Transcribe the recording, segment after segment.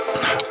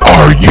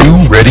Are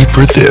you ready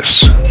for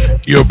this?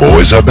 Your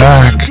boys are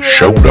back.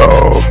 Show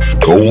Dog,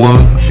 Gola,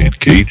 and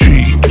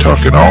KG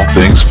talking all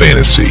things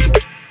fantasy.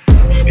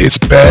 It's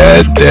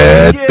Bad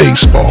Dad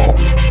Baseball.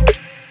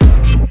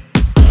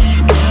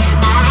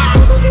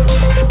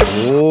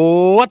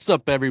 What's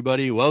up,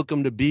 everybody?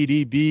 Welcome to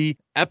BDB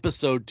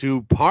Episode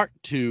 2, Part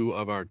 2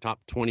 of our Top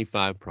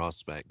 25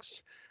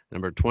 Prospects.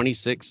 Number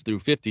 26 through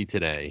 50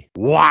 today.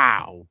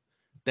 Wow!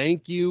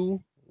 Thank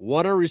you.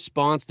 What a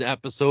response to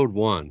Episode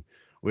 1.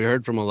 We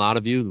heard from a lot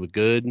of you, the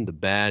good and the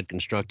bad,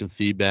 constructive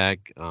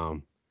feedback.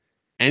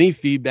 Any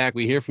feedback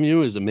we hear from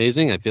you is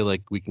amazing. I feel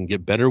like we can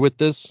get better with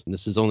this.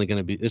 This is only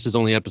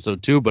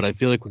Episode 2, but I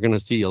feel like we're going to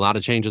see a lot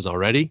of changes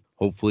already.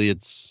 Hopefully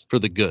it's for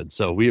the good.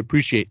 So we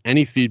appreciate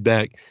any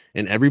feedback,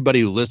 and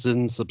everybody who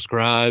listens,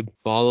 subscribe,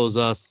 follows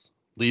us,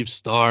 leaves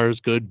stars,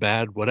 good,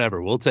 bad,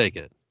 whatever. We'll take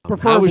it.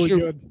 Preferably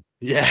good.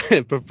 Yeah,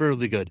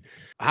 preferably good.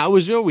 How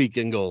was your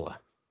weekend, Gola?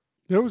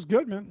 It was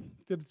good, man.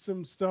 Did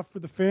some stuff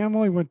with the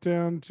family. Went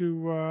down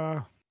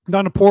to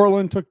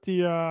Portland. Took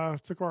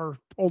our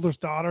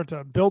oldest daughter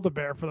to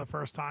Build-A-Bear for the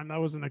first time. That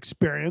was an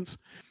experience.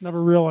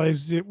 Never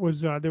realized it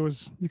was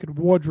you could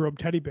wardrobe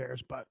teddy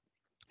bears, but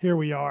here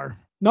we are.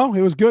 No,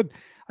 it was good.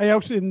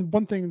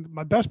 One thing,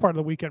 my best part of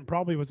the weekend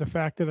probably was the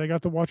fact that I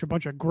got to watch a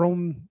bunch of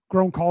grown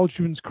college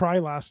students cry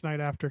last night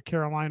after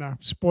Carolina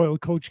spoiled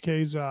Coach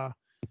K's.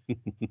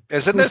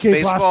 Isn't this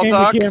baseball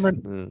talk?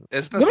 Isn't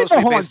this supposed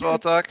to be baseball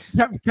talk?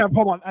 Kev,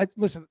 hold on.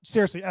 Listen,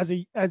 seriously,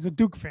 as a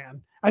Duke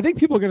fan, I think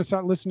people are going to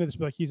start listening to this and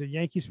be like, he's a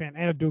Yankees fan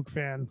and a Duke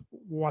fan.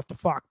 What the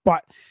fuck?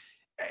 But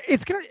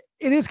it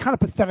is kind of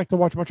pathetic to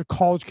watch a bunch of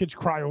college kids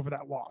cry over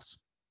that loss.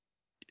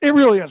 It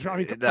really is. I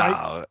mean,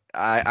 no,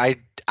 I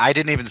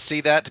didn't even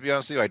see that, to be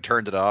honest with you. I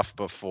turned it off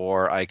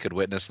before I could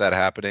witness that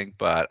happening.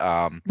 But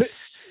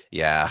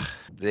yeah,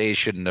 they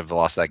shouldn't have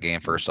lost that game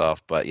first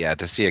off. But yeah,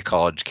 to see a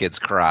college kids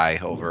cry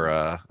over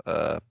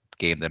a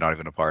game they're not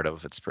even a part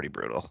of, it's pretty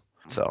brutal.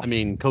 So I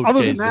mean, Coach other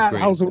K than is that, the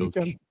how's the greatest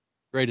coach, weekend?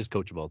 greatest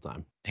coach of all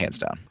time, hands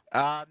down.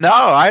 No,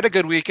 I had a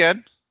good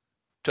weekend.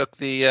 Took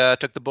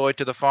the boy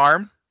to the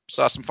farm.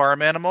 Saw some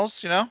farm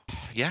animals.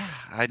 Yeah,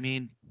 I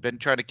mean, been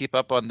trying to keep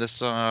up on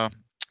this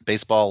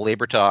baseball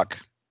labor talk.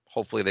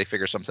 Hopefully they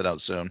figure something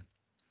out soon.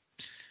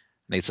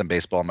 Need some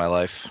baseball in my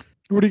life.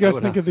 What do you guys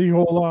think of the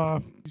whole?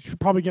 You should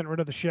probably get rid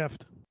of the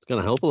shift. It's going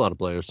to help a lot of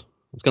players.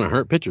 It's going to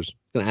hurt pitchers.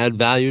 It's going to add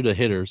value to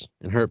hitters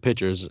and hurt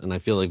pitchers. And I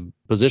feel like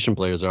position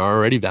players are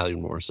already valued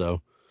more.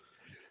 So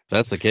if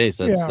that's the case,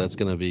 that's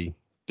going to be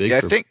big.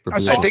 Yeah, for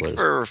I think players.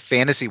 for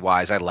fantasy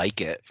wise, I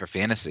like it for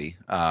fantasy.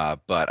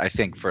 But I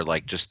think for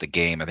like just the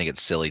game, I think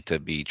it's silly to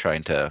be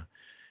trying to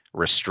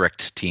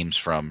restrict teams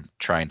from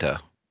trying to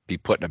be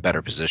put in a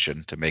better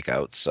position to make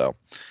out. So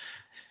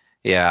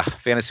yeah,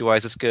 fantasy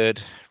wise it's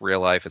good. Real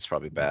life it's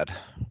probably bad.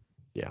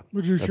 Yeah.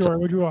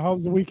 How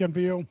was the weekend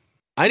for you?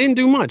 I didn't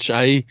do much.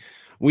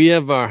 We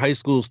have our high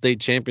school state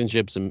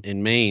championships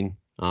in Maine.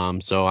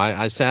 So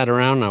I sat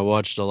around and I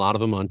watched a lot of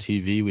them on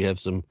TV. We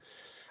have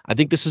I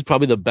think this is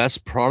probably the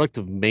best product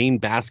of Maine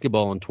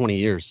basketball in 20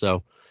 years.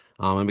 So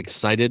I'm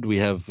excited. We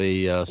have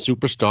a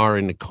superstar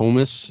in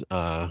Nokomis,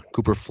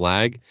 Cooper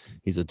Flagg.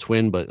 He's a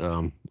twin, but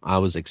I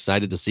was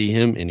excited to see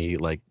him, and he,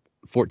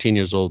 14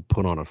 years old,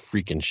 put on a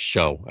freaking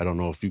show. I don't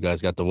know if you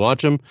guys got to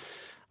watch him.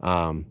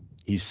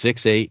 He's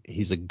 6'8".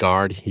 He's a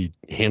guard. He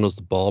handles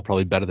the ball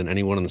probably better than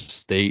anyone in the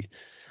state,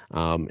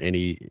 and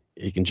he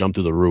can jump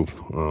through the roof.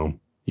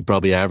 He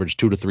probably averaged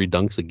 2 to 3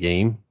 dunks a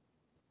game.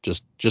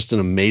 Just an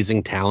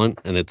amazing talent,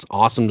 and it's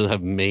awesome to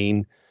have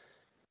Maine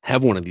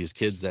have one of these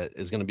kids that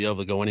is going to be able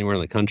to go anywhere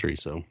in the country.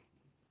 So,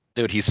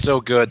 dude, he's so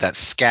good that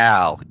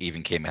Scal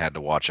even came and had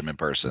to watch him in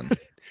person.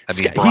 I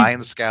mean,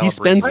 Brian Scal. He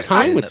spends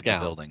time with Scal.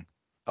 Building.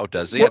 Oh,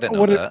 does he? I didn't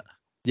know that.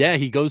 Yeah,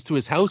 he goes to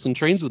his house and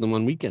trains with him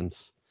on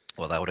weekends.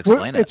 Well, that would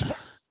explain it.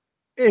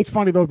 It's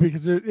funny though,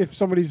 because if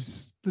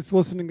somebody's that's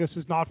listening to this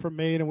is not from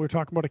Maine and we're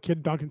talking about a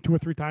kid dunking 2 or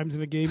 3 times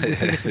in a game, they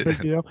think it's a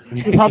big deal.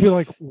 They're probably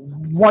like,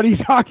 "What are you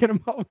talking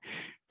about?"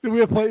 So we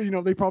have players,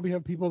 they probably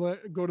have people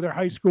that go to their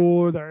high school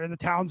or they're in the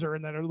towns or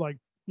in that are like,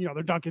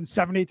 they're dunking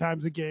 7-8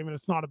 times a game and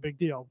it's not a big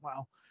deal.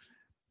 Well,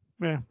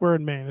 man, we're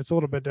in Maine. It's a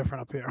little bit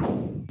different up here.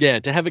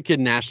 Yeah, to have a kid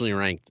nationally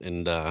ranked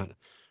and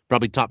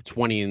probably top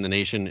 20 in the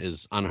nation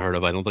is unheard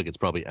of. I don't think it's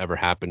probably ever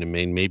happened in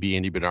Maine. Maybe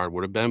Andy Bedard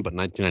would have been, but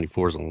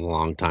 1994 is a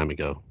long time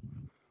ago.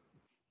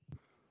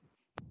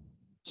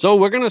 So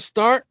we're going to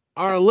start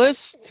our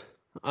list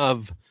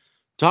of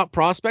top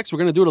prospects. We're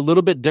going to do it a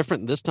little bit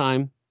different this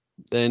time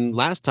than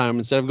last time.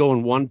 Instead of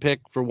going one pick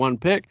for one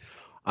pick,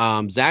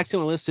 Zach's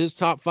going to list his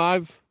top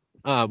 5.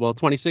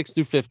 26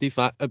 through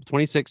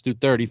 26 through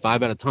 30,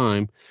 5 at a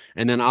time.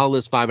 And then I'll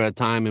list 5 at a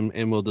time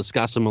and we'll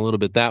discuss them a little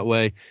bit that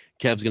way.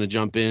 Kev's going to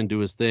jump in, do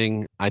his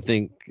thing. I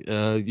think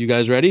you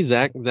guys ready?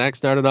 Zach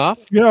started off?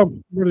 Yeah,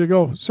 ready to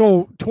go.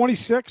 So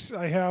 26,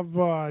 I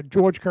have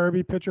George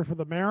Kirby, pitcher for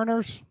the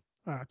Mariners.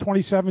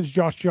 27 is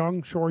Josh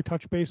Jung. Sure, we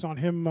touched base on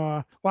him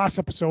last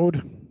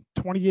episode.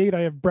 28, I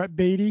have Brett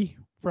Beatty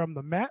from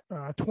the Met.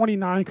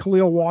 29,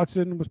 Khalil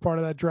Watson was part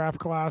of that draft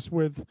class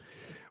with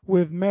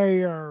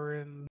Mayer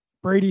and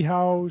Brady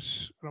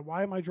House.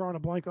 Why am I drawing a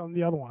blank on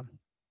the other one?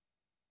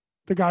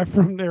 The guy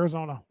from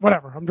Arizona.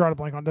 Whatever. I'm drawing a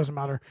blank on. Doesn't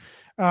matter.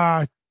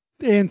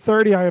 In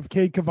 30, I have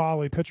Cade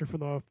Cavalli, pitcher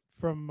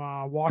from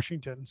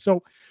Washington.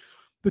 So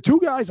the two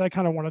guys I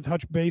kind of want to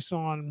touch base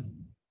on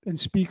and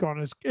speak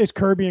on is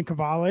Kirby and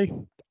Cavalli.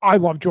 I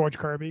love George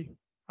Kirby.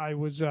 He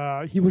was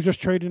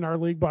just traded in our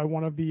league by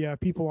one of the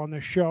people on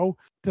this show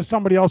to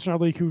somebody else in our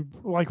league who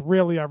like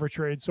rarely ever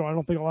trades. So I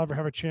don't think I'll ever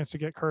have a chance to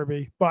get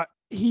Kirby, but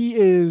he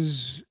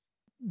is.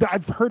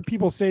 I've heard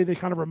people say they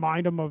kind of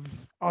remind him of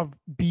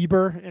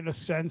Bieber in a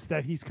sense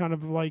that he's kind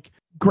of like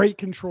great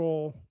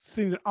control,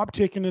 seeing an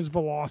uptick in his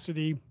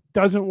velocity,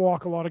 doesn't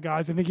walk a lot of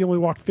guys. I think he only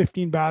walked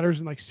 15 batters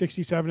in like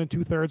 67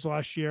 2/3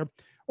 last year,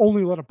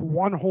 only let up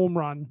one home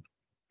run,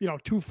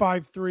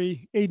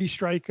 253, 80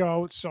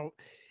 strikeouts. So,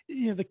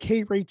 the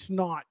K rate's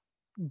not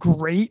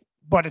great,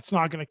 but it's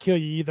not going to kill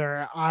you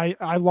either.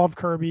 I love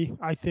Kirby.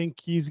 I think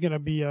he's going to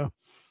be a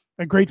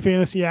great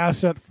fantasy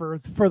asset for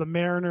the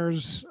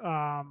Mariners.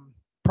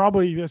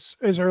 Probably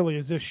as early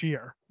as this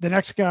year. The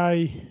next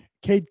guy,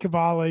 Cade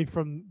Cavalli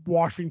from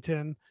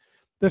Washington.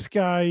 This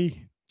guy,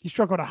 he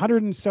struck out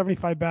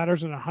 175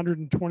 batters in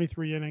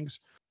 123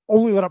 innings.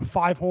 Only let up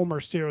 5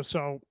 homers too,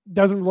 so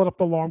doesn't let up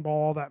the long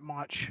ball all that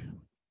much.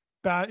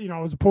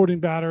 His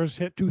opposing batters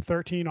hit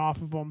 213 off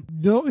of him.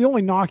 The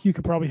only knock you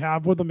could probably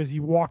have with him is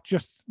he walked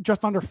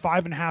just under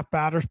 5.5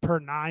 batters per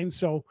 9.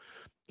 So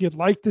you'd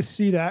like to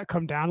see that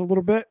come down a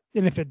little bit.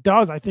 And if it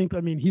does, he's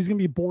going to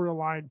be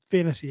borderline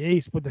fantasy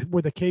ace with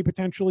the K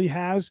potential he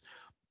has.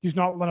 He's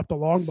not let up the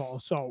long ball.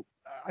 So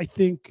I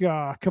think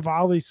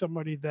Cavalli's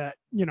somebody that,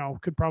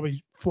 could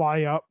probably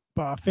fly up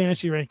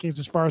fantasy rankings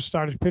as far as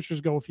starting pitchers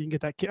go if you can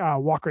get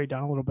that walk rate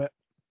down a little bit.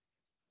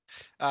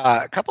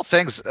 A couple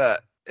things.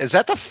 Is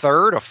that the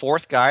third or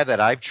fourth guy that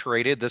I've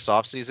traded this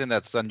offseason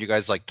that's on you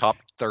guys like top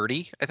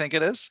 30, I think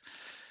it is?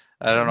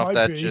 I don't know if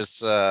that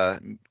just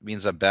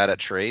means I'm bad at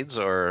trades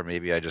or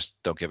maybe I just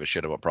don't give a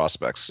shit about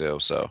prospects too.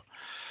 So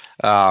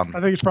I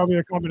think it's probably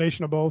a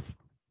combination of both.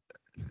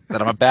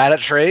 That I'm bad at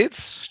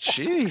trades?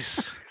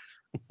 Jeez.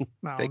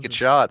 No, taking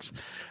shots.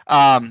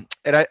 And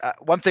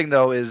one thing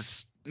though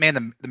is,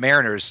 man, the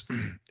Mariners,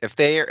 if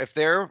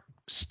their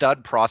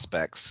stud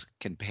prospects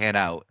can pan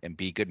out and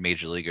be good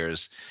major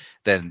leaguers,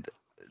 then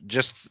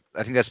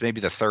I think that's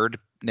maybe the third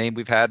name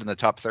we've had in the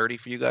top 30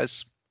 for you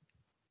guys.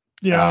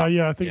 Yeah,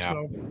 I think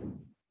so.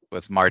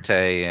 With Marte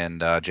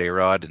and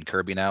J-Rod and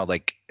Kirby now,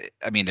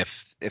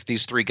 if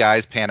these three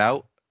guys pan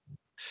out,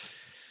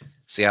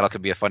 Seattle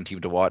could be a fun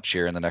team to watch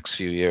here in the next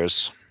few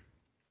years.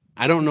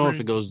 I don't know if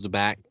it goes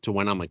back to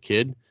when I'm a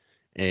kid,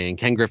 and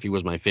Ken Griffey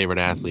was my favorite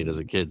athlete as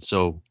a kid.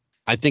 So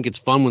I think it's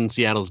fun when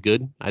Seattle's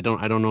good. I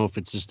don't know if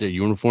it's just their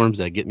uniforms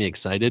that get me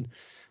excited.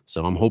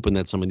 So I'm hoping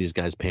that some of these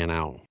guys pan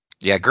out.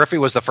 Yeah, Griffey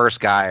was the first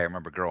guy I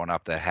remember growing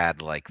up that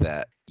had like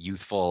that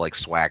youthful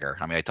swagger.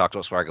 I mean, I talked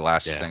about swagger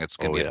last year. I think it's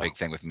going to be a big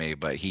thing with me,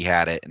 but he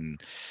had it,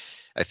 and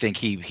I think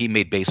he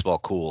made baseball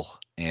cool.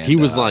 And he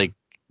was like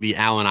the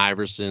Allen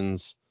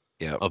Iversons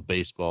Yep. of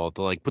baseball,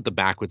 to put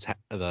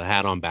the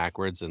hat on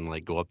backwards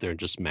and go up there and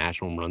just smash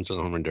home runs in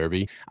the home run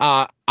derby.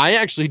 I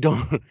actually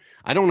don't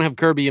have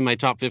Kirby in my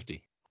top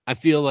 50. I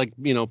feel like,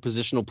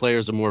 positional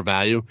players are more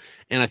value,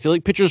 and I feel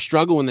like pitchers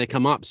struggle when they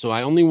come up. So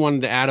I only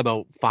wanted to add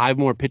about 5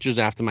 more pitchers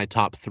after my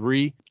top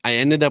 3. I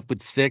ended up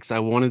with 6. I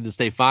wanted to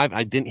stay 5.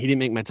 He didn't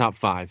make my top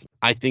 5.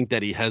 I think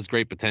that he has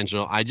great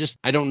potential. I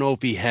don't know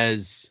if he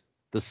has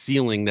the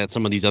ceiling that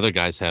some of these other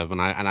guys have,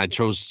 and I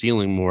chose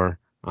ceiling more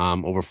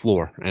over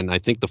floor. And I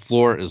think the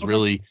floor is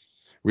really,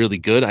 really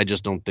good. I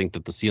just don't think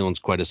that the ceiling's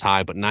quite as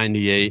high, but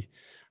 98,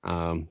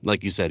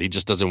 like you said, he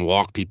just doesn't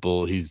walk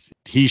people.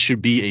 He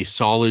should be a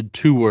solid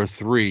 2 or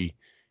 3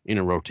 in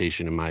a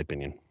rotation, in my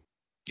opinion.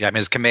 Yeah, I mean,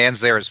 his command's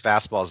there, his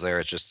fastball's there.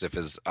 It's just if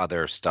his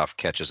other stuff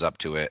catches up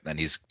to it, then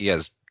he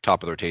has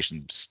top of the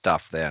rotation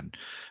stuff then.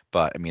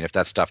 But I mean, if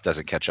that stuff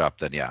doesn't catch up,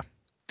 then yeah,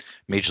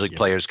 major league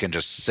players can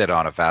just sit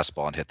on a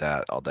fastball and hit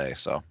that all day.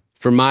 So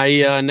for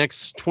my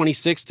next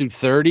 26 through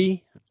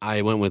 30,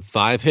 I went with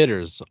 5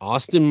 hitters: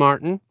 Austin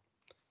Martin,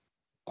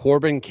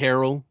 Corbin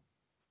Carroll,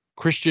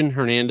 Christian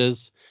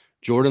Hernandez,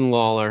 Jordan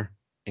Lawler,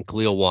 and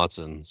Khalil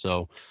Watson.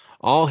 So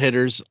all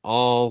hitters,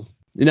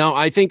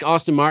 I think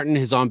Austin Martin,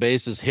 his on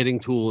base, his hitting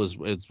tool is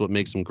what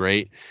makes him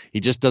great. He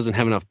just doesn't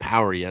have enough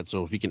power yet.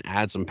 So if he can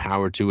add some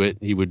power to it,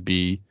 he would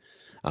be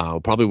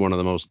probably one of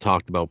the most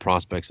talked about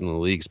prospects in the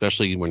league,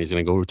 especially when he's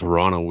going to go to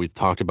Toronto. We've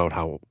talked about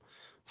how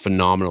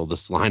phenomenal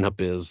this lineup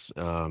is.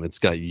 It's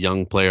got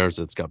young players,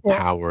 it's got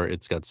power,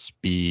 it's got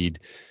speed.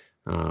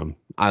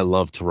 I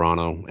love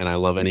Toronto, and I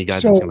love any guy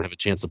that's going to have a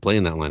chance to play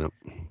in that lineup.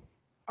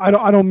 I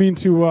don't mean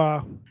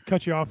to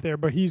cut you off there,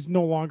 but he's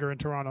no longer in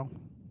Toronto.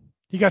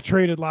 He got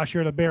traded last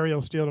year to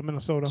Burial Steel to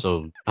Minnesota.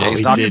 So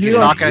he's not going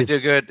to do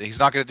good. He's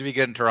not going to be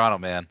good in Toronto,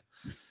 man.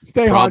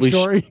 Stay hot,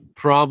 Jory.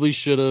 Probably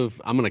should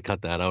have. I'm going to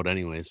cut that out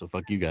anyway, so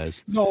fuck you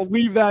guys. No,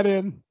 leave that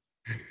in.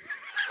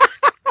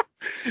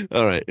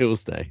 All right, it will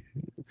stay.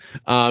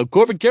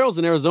 Corbin Carroll's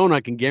in Arizona.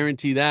 I can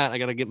guarantee that. I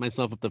got to get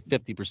myself up to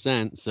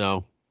 50%.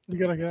 So you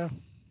gotta go.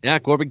 Yeah,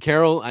 Corbin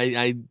Carroll.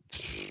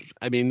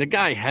 I mean, the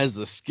guy has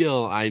the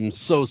skill. I'm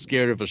so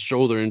scared of a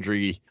shoulder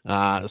injury,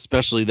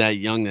 especially that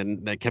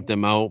young that kept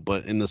him out.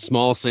 But in the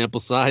small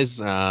sample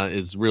size,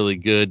 is really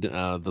good.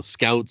 The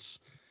scouts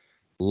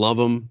love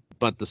him,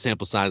 but the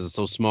sample size is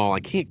so small.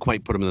 I can't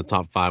quite put him in the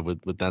top 5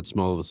 with that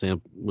small of a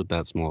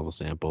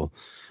sample.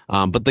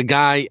 But the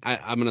guy,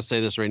 I'm going to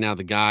say this right now,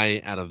 the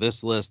guy out of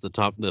this list,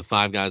 the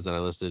 5 guys that I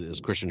listed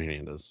is Christian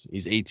Hernandez.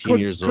 He's 18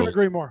 years old. Couldn't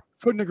agree more.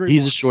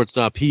 He's a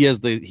shortstop. He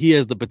has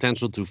the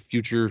potential to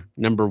future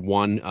number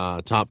one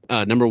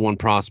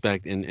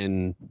prospect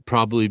and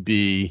probably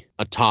be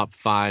a top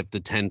 5 to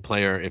 10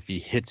 player if he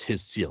hits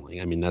his ceiling.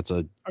 I mean, that's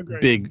a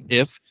big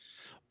if,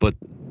 but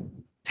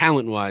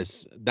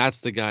talent-wise,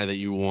 that's the guy that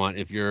you want.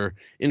 If you're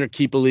in a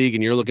keeper league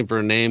and you're looking for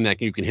a name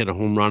that you can hit a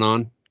home run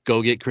on,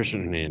 go get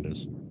Christian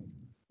Hernandez.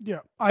 Yeah,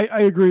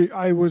 I agree.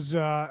 I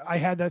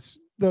had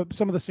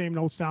some of the same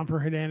notes down for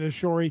Hernandez.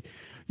 Shorey,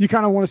 you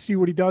kind of want to see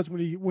what he does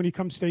when he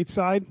comes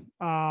stateside,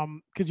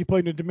 because he played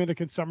in the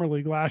Dominican Summer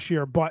League last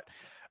year. But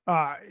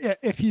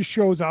if he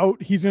shows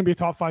out, he's going to be a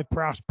top 5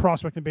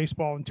 prospect in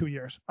baseball in 2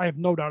 years. I have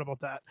no doubt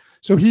about that.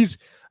 So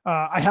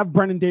I have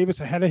Brendan Davis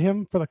ahead of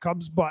him for the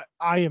Cubs, but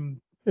I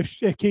am.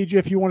 If KG,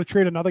 if you want to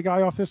trade another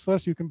guy off this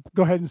list, you can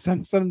go ahead and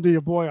send him to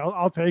your boy.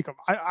 I'll take him.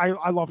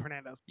 I love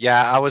Hernandez.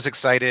 Yeah, I was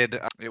excited.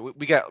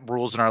 We got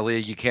rules in our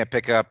league. You can't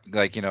pick up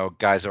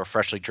guys that are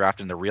freshly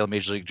drafted in the real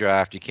Major League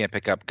draft. You can't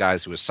pick up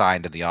guys who were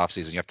signed in the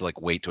offseason. You have to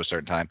wait to a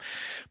certain time.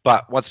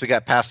 But once we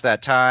got past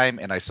that time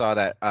and I saw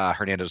that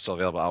Hernandez was still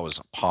available, I was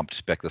pumped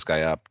to pick this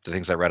guy up. The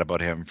things I read about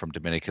him from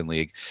Dominican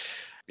League,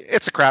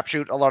 it's a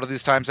crapshoot a lot of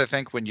these times. I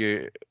think when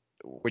you're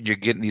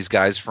getting these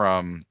guys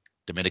from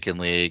Dominican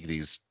League,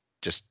 these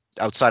just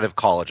outside of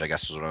college, I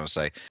guess is what I'm going to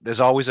say. There's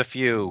always a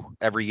few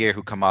every year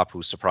who come up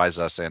who surprise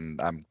us,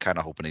 and I'm kind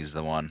of hoping he's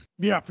the one.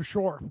 Yeah, for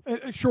sure.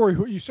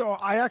 Sure. You saw.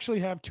 I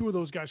actually have 2 of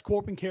those guys,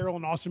 Corbin Carroll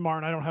and Austin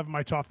Martin. I don't have in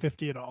my top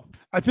 50 at all.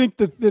 I think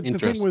the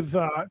thing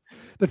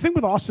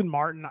with Austin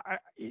Martin,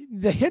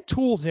 the hit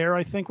tool's there.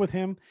 I think with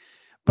him.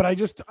 But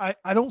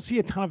I don't see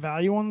a ton of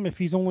value on him if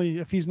he's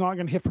not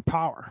going to hit for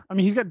power. I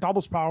mean, he's got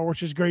doubles power,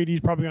 which is great. He's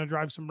probably going to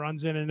drive some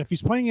runs in, and if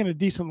he's playing in a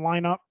decent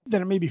lineup,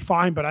 then it may be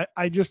fine. But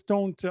I just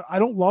don't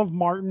love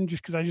Martin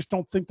just because I just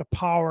don't think the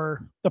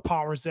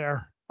power's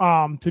there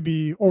to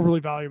be overly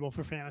valuable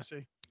for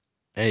fantasy.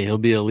 Hey, he'll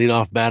be a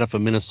leadoff batter for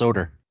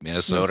Minnesota.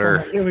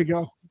 Here we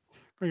go.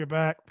 Bring it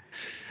back.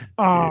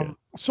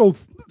 So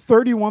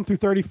 31 through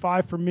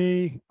 35 for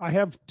me. I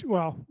have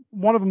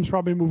one of them's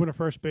probably moving to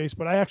first base,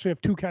 but I actually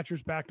have 2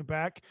 catchers back to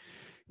back.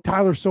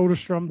 Tyler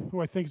Soderstrom,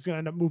 who I think is going to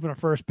end up moving to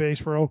first base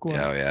for Oakland.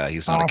 Oh yeah,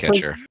 he's not a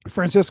catcher.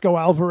 Francisco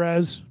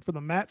Alvarez for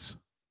the Mets.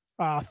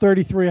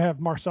 33, I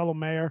have Marcelo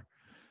Mayer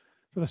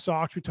for the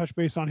Sox. We touched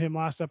base on him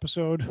last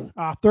episode.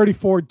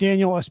 34,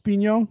 Daniel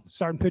Espino,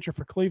 starting pitcher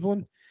for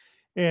Cleveland.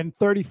 And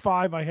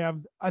 35, I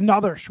have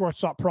another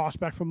shortstop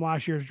prospect from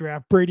last year's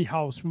draft, Brady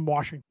House from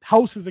Washington.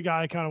 House is the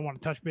guy I kind of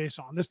want to touch base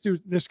on.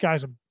 This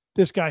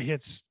guy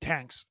hits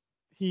tanks.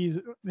 He's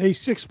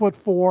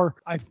 6'4".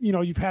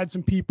 You've had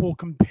some people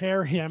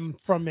compare him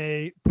from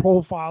a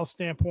profile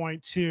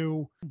standpoint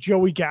to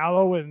Joey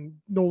Gallo and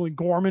Nolan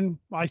Gorman.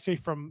 I say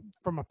from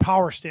a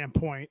power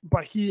standpoint,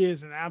 but he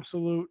is an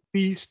absolute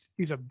beast.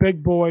 He's a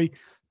big boy,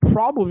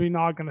 probably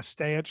not going to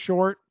stay at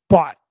short,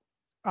 but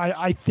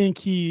I think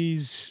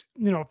he's,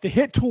 if the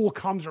hit tool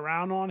comes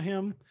around on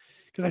him,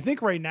 because I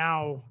think right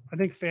now,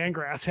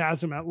 Fangraphs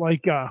has him at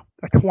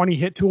a 20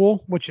 hit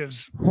tool, which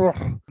is,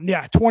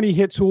 20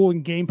 hit tool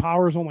and game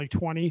power is only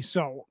 20.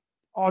 So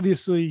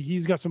obviously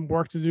he's got some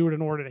work to do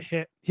in order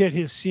to hit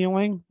his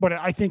ceiling. But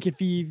I think if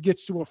he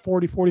gets to a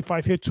 40,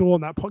 45 hit tool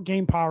and that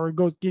game power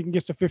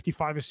gets to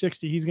 55 or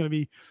 60, he's going to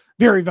be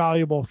very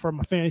valuable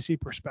from a fantasy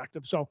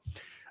perspective. So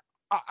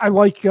I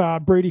like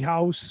Brady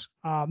House,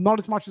 not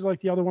as much as like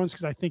the other ones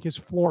because I think his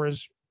floor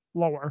is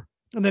lower.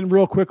 And then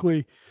real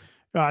quickly,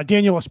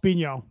 Daniel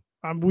Espino.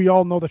 We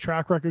all know the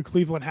track record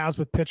Cleveland has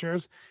with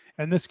pitchers,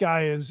 and this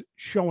guy is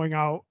showing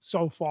out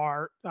so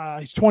far.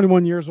 He's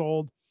 21 years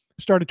old,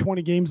 started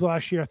 20 games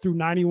last year, threw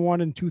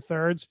 91 and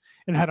 2/3,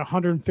 and had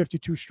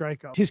 152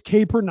 strikeouts. His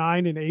K per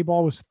 9 in A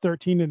ball was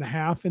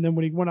 13.5, and then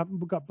when he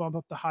got bumped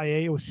up to high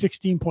A, it was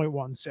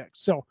 16.16.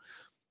 So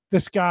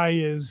this guy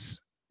is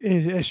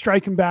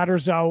striking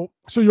batters out.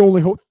 So you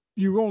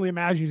only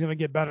imagine he's going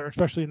to get better,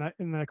 especially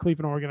in the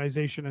Cleveland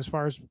organization, as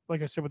far as,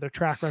 like I said, with their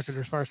track record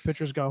as far as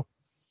pitchers go.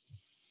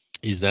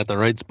 He's at the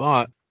right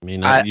spot. I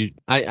mean, I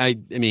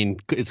mean,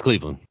 it's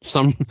Cleveland.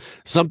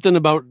 Something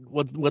about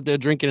what they're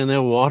drinking in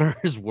their water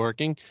is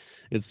working.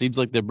 It seems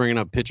like they're bringing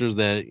up pitchers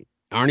that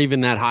aren't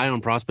even that high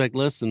on prospect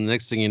lists, and the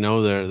next thing you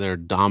know, they're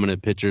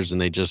dominant pitchers, and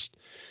they just,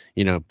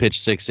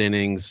 pitch 6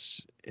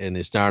 innings. And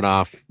they start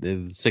off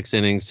 6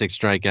 innings, 6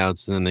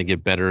 strikeouts, and then they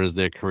get better as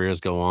their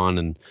careers go on,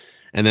 and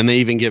then they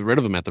even get rid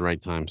of him at the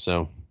right time.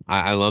 So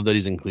I love that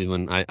he's in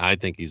Cleveland. I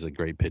think he's a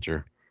great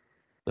pitcher,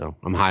 so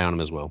I'm high on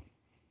him as well.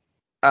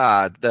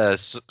 The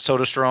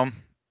Soderstrom,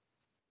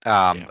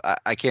 Yeah.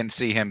 I can't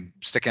see him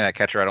sticking at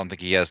catcher. I don't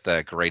think he has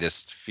the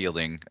greatest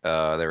fielding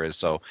there is.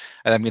 So,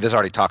 and I mean, there's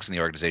already talks in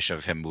the organization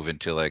of him moving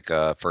to like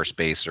first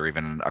base or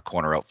even a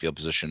corner outfield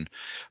position.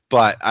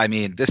 But I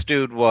mean, this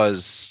dude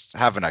was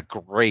having a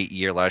great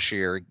year last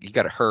year. He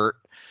got hurt.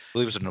 I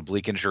believe it was an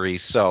oblique injury,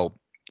 so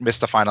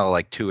missed the final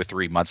like 2 or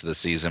 3 months of the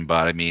season.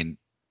 But I mean,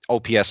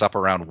 OPS up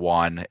around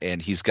 1,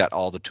 and he's got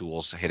all the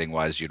tools hitting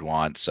wise you'd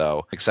want.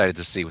 So excited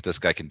to see what this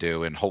guy can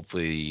do, and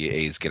hopefully the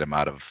A's get him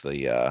out of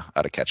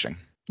catching.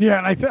 Yeah,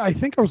 and I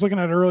think I was looking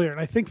at it earlier, and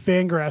I think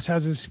Fangraphs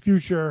has his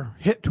future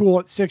hit tool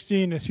at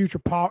 60 and his future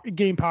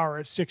game power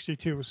at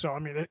 62. So I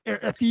mean,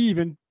 if he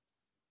even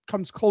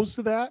comes close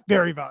to that,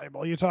 very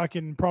valuable. You're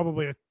talking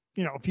probably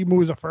if he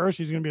moves a first,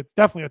 he's going to be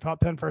definitely a top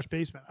 10 first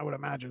baseman, I would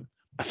imagine.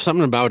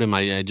 Something about him,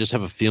 I just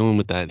have a feeling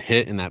with that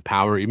hit and that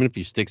power, even if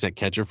he sticks at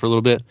catcher for a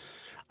little bit,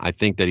 I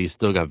think that he's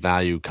still got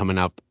value coming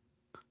up.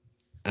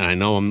 And I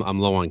know I'm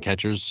low on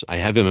catchers. I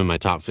have him in my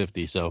top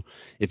 50. So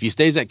if he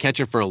stays at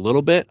catcher for a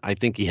little bit, I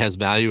think he has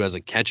value as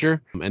a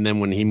catcher. And then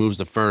when he moves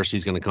to first,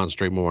 he's going to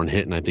concentrate more on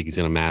hit. And I think he's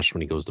going to mash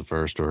when he goes to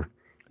first or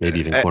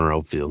maybe even corner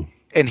outfield.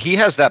 And he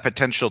has that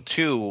potential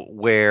too,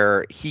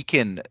 where he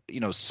can,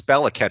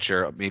 spell a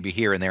catcher maybe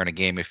here and there in a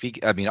game.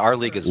 Our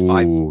league is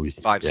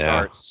five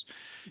starts.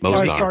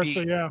 Most starts.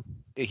 So yeah.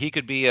 He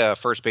could be a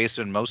first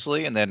baseman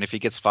mostly, and then if he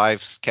gets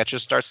 5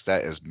 catches starts,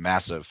 that is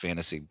massive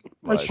fantasy.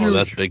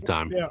 That's big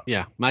time.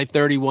 Yeah. My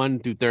 31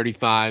 through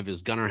 35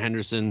 is Gunnar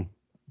Henderson,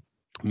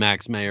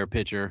 Max Meyer,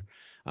 pitcher,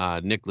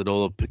 Nick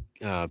Lodolo,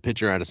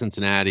 pitcher out of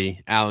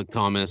Cincinnati, Alec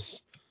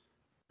Thomas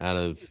out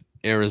of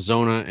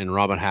Arizona, and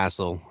Robert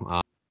Hassel.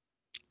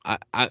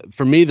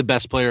 For me, the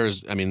best player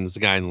is, there's a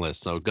guy in the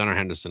list. So Gunnar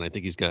Henderson, I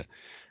think he's got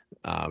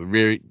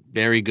very,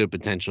 very good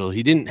potential.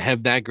 He didn't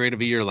have that great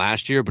of a year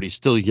last year, but he's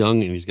still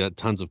young and he's got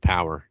tons of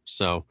power.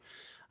 So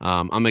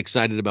I'm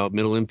excited about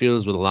middle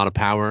infielders with a lot of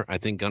power. I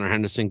think Gunnar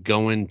Henderson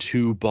going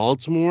to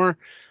Baltimore,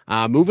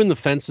 moving the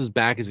fences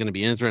back is going to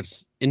be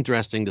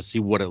interesting to see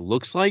what it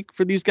looks like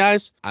for these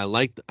guys. I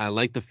like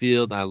the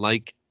field. I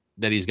like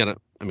that he's got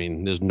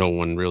there's no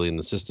one really in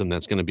the system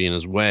that's going to be in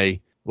his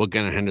way. What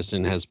Gunnar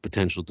Henderson has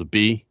potential to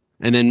be.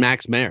 And then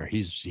Max Meyer,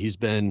 he's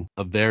been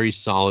a very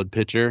solid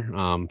pitcher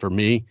for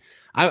me.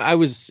 I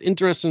was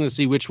interested to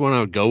see which one I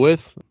would go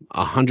with.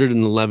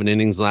 111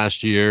 innings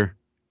last year,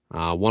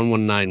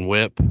 119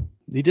 WHIP.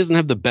 He doesn't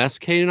have the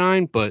best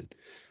K9, but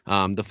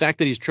the fact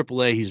that he's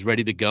AAA, he's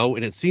ready to go,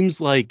 and it seems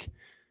like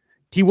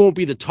he won't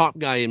be the top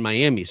guy in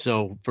Miami.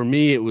 So for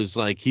me, it was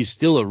like he's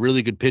still a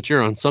really good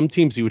pitcher. On some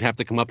teams, he would have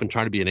to come up and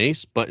try to be an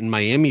ace, but in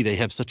Miami, they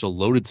have such a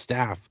loaded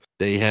staff.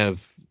 They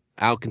have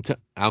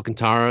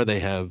Alcantara, they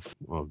have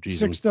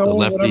Sixto, the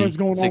lefty, whatever's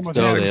going on with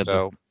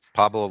Sixto.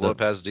 Pablo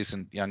Lopez,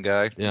 decent young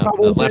guy. Yeah,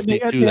 the lefty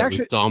too that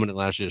was dominant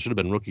last year. Should have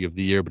been rookie of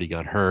the year, but he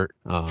got hurt.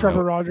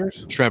 Trevor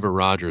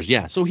Rogers.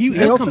 Yeah, so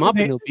he'll come up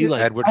and he'll be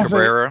like Edward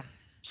Cabrera.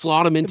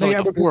 Slot him into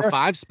like a 4 or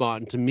 5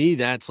 spot, and to me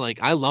that's like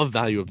I love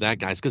value of that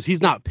guys because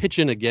he's not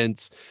pitching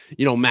against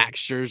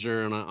Max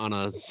Scherzer on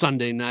a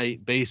Sunday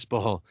night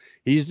baseball.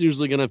 He's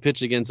usually going to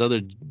pitch against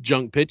other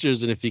junk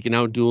pitchers, and if he can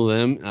outduel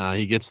them,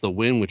 he gets the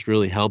win, which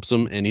really helps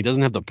him. And he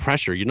doesn't have the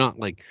pressure. You're not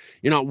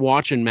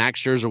watching Max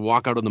Scherzer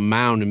walk out on the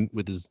mound and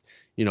with his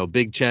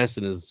big chest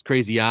and his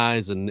crazy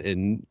eyes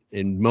and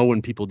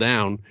mowing people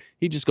down.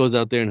 He just goes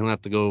out there and he'll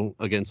have to go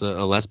against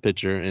a less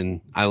pitcher.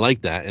 And I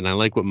like that. And I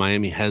like what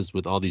Miami has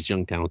with all these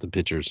young, talented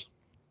pitchers.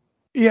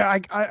 Yeah,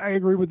 I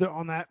agree with it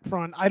on that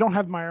front. I don't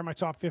have Meyer in my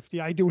top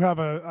 50. I do have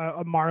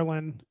a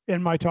Marlin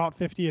in my top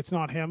 50. It's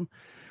not him.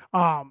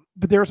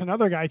 But there's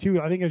another guy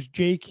too. I think it's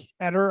Jake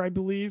Eder, I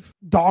believe,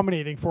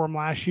 dominating for him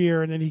last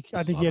year. And then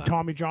I think he had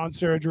Tommy John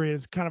surgery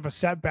as kind of a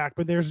setback.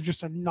 But there's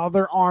just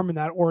another arm in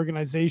that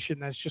organization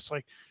that's just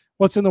like,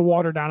 what's in the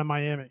water down in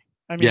Miami?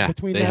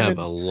 Between they have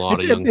a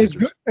lot of young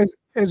pitchers.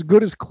 As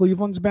good as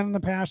Cleveland's been in the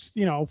past,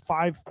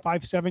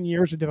 7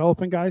 years of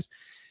developing guys.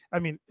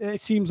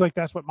 It seems like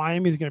that's what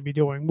Miami's going to be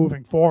doing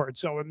moving forward.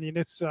 So,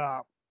 it's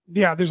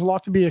there's a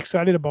lot to be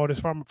excited about as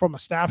from a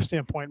staff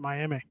standpoint in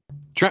Miami.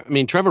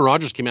 Trevor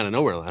Rogers came out of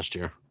nowhere last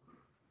year.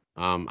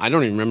 I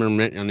don't even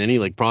remember him on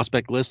any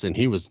prospect list, and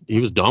he was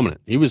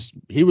dominant. He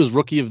was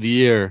rookie of the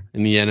year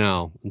in the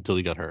NL until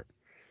he got hurt.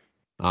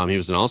 He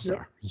was an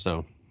all-star. Yep.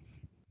 So,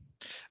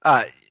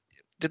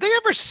 did they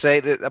ever say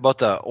that about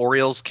the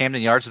Orioles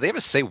Camden Yards? Did they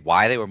ever say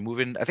why they were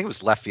moving? I think it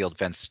was left field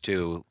fence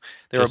too.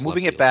 They were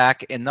moving it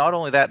back, and not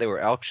only that, they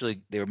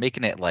were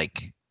making it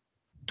like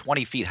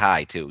 20 feet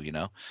high too.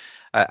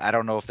 I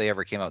don't know if they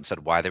ever came out and said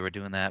why they were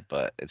doing that,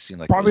 but it seemed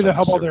like probably to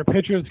help all their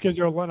pitchers because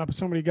they're letting up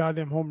so many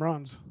goddamn home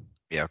runs.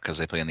 Yeah, because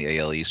they play in the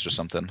AL East or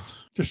something.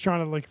 Just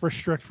trying to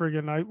restrict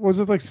friggin'. Was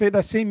it say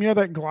that same year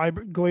that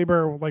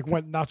Glaber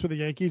went nuts with the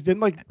Yankees?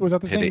 Was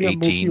that the same year 18,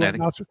 Mookie went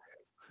nuts?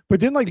 But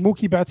didn't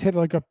Mookie Betts hit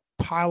a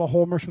pile of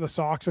homers for the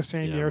Sox the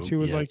same year too?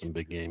 Was some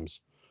big games.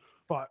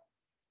 But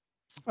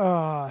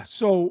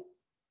so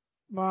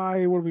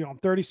my what are we on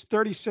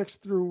 36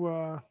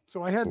 through?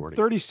 So I had 40.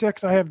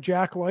 36. I have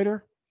Jack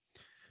Leiter.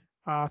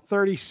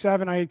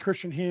 37, I had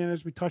Christian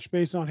Hanners. We touched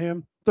base on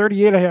him.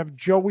 38, I have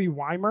Joey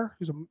Weimer,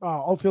 who's an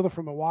outfielder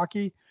from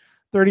Milwaukee.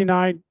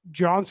 39,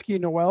 Johnsky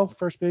Noel,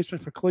 first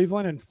baseman for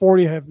Cleveland. And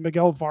 40, I have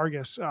Miguel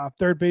Vargas,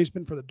 third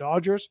baseman for the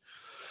Dodgers.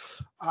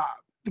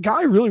 The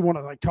guy I really want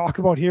to talk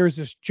about here is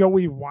this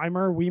Joey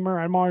Weimer.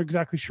 I'm not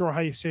exactly sure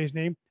how you say his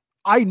name.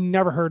 I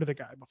never heard of the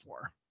guy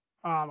before.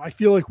 I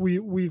feel like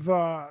we've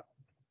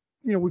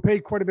we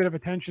paid quite a bit of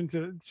attention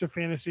to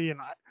fantasy, and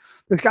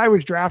this guy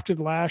was drafted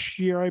last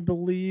year, I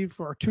believe,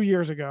 or 2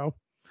 years ago,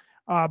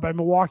 by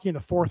Milwaukee in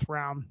the 4th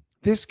round.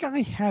 This guy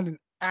had an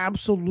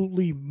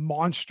absolutely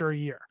monster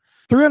year.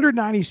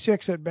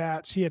 396 at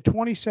bats. He had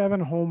 27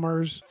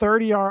 homers,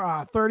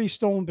 30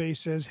 stolen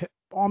bases,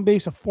 on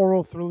base of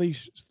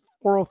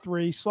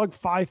 403, slug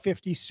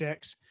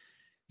 556,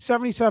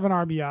 77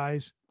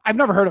 RBIs. I've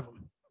never heard of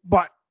him,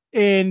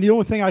 and the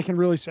only thing I can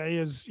really say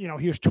is, he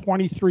was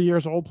 23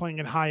 years old playing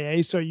in high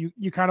A. So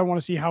you kind of want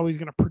to see how he's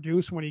going to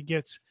produce when he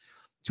gets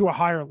to a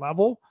higher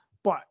level.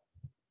 But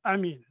I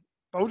mean,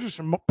 those are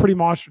some pretty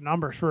monster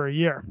numbers for a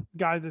year.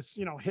 Guy that's,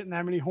 hitting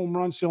that many home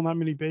runs, stealing that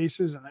many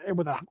bases, and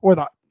with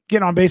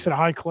getting on base at a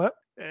high clip.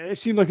 It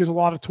seems like there's a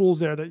lot of tools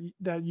there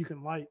that you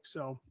can like.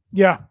 So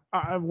yeah,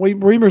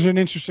 Weimer's an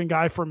interesting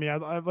guy for me.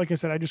 Like I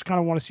said, I just kind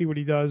of want to see what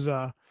he does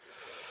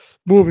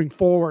moving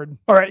forward.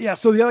 All right, yeah.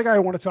 So the other guy I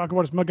want to talk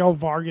about is Miguel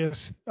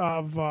Vargas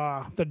of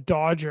the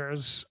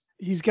Dodgers.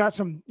 He's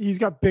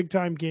got big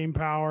time game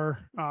power.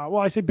 Well,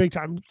 I say big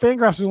time.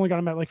 Fangraphs has only got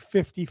him at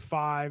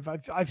 55.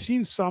 I've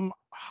seen some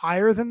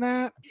higher than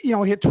that. He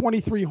hit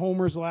 23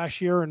 homers last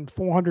year and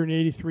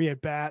 483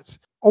 at bats.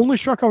 Only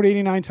struck out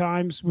 89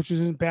 times, which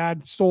isn't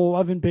bad. Stole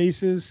 11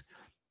 bases.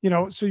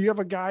 So you have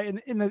a guy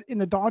in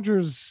the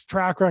Dodgers'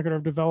 track record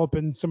of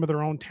developing some of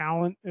their own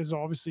talent is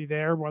obviously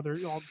there, whether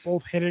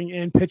both hitting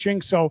and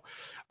pitching. So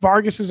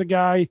Vargas is a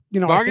guy,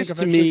 Vargas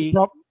to me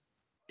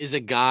is a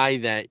guy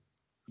that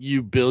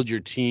you build your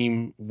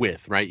team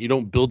with, right? You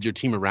don't build your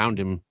team around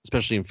him,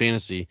 especially in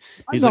fantasy.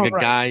 He's like a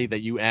guy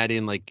that you add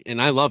in, and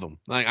I love him.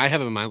 I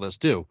have him on my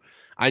list too.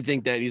 I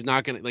think that he's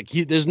not going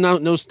to there's no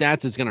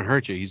stats that's going to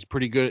hurt you. He's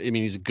pretty good. I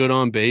mean, he's good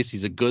on base.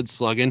 He's a good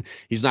slugging.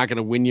 He's not going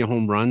to win you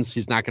home runs.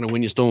 He's not going to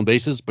win you stolen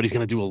bases, but he's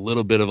going to do a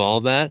little bit of all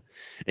that.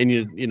 And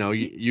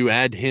you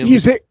add him.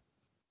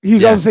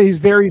 Obviously he's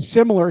very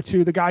similar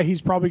to the guy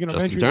he's probably going to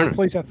eventually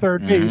replace at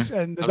third base.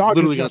 And the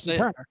Dodgers, Justin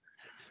Turner.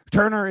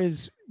 Turner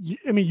is,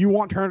 you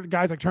want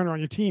guys like Turner on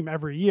your team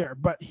every year,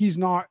 but he's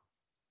not.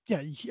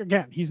 Yeah,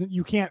 again, he's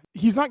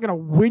not going to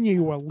win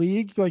you a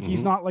league.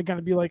 He's not going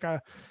to be like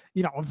a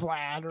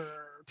Vlad or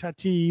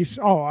Tatis.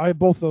 Oh, I have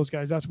both those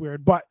guys. That's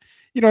weird, but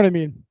you know what I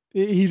mean.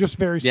 He's just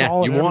very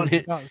solid.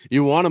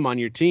 You want him on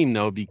your team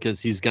though, because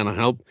he's going to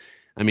help.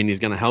 I mean, he's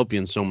going to help you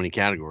in so many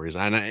categories.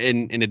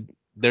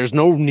 There's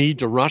no need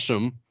to rush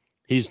him.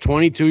 He's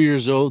 22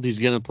 years old. He's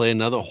going to play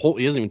another whole.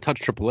 He hasn't even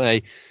touched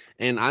AAA.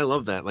 And I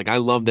love that. I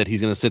love that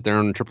he's going to sit there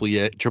on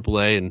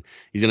AAA and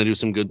he's going to do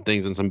some good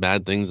things and some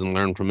bad things and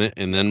learn from it.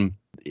 And then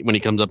when he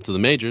comes up to the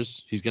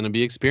majors, he's going to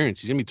be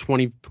experienced. He's going to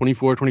be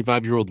 24,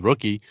 25-year-old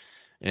rookie,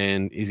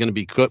 and he's going to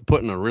be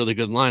put in a really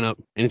good lineup,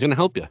 and he's going to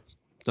help you.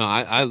 So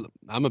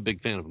I'm a big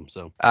fan of him.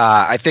 So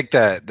I think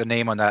the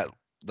name on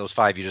those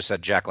 5 you just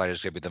said, Jack Leiter, is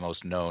going to be the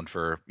most known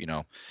for,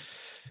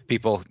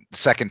 people.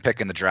 Second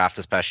pick in the draft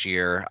this past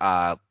year.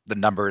 The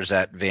numbers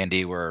at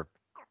Vandy were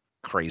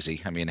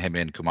crazy. I mean, him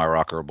and Kumar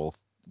Rocker are both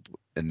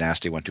a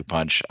nasty 1-2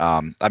 punch.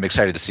 I'm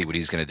excited to see what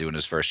he's going to do in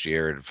his first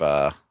year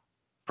of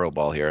pro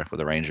ball here with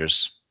the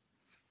Rangers.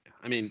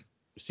 I mean,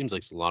 it seems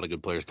like a lot of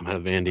good players come out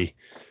of Vandy.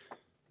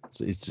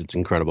 It's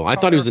incredible. I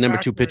thought he was the number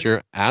 2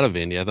 pitcher out of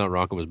Vandy. I thought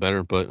Rocco was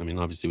better, but I mean,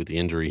 obviously with the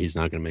injury, he's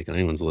not going to make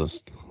anyone's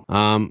list.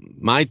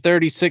 My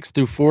 36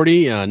 through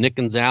 40, Nick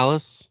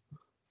Gonzalez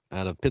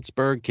out of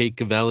Pittsburgh, Kate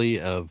Cavelli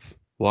of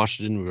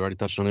Washington, we already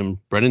touched on him.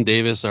 Brennan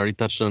Davis, already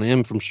touched on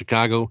him from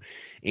Chicago.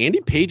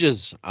 Andy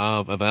Pages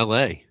of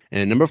LA.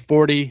 And number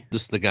 40,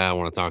 this is the guy I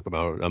want to talk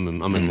about. I'm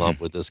in love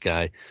with this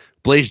guy.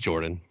 Blaze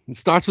Jordan. It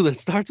starts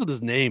with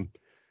his name.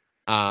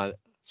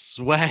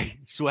 Swag.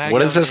 What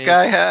does this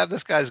guy have?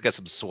 This guy's got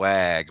some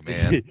swag,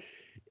 man.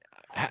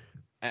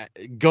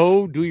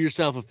 Go do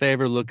yourself a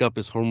favor. Look up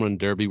his home run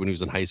derby when he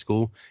was in high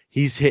school.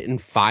 He's hitting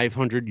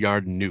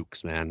 500-yard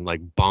nukes, man,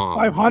 like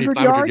bombs.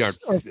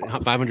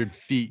 500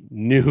 feet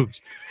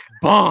nukes,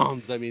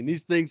 bombs. I mean,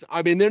 these things.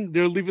 I mean,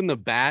 they're leaving the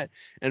bat,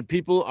 and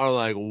people are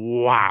like,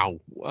 wow.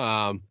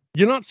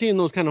 You're not seeing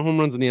those kind of home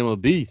runs in the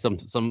MLB.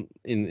 Some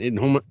in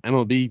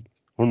MLB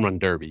home run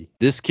derby.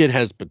 This kid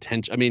has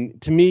potential. I mean,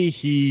 to me,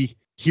 he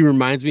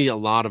reminds me a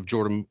lot of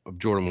Jordan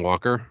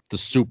Walker, the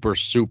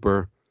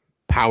super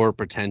power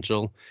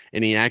potential,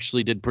 and he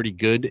actually did pretty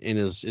good in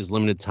his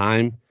limited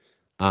time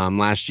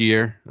last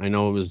year. I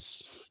know it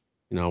was,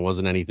 it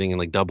wasn't anything in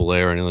like double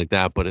A or anything like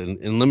that, but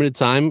in limited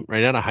time,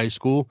 right out of high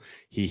school,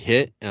 he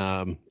hit,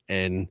 and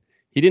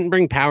he didn't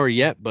bring power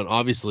yet, but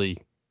obviously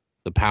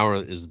the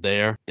power is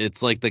there.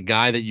 It's like the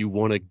guy that you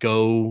want to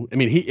go. I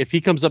mean, if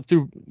he comes up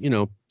through,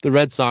 the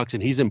Red Sox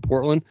and he's in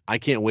Portland, I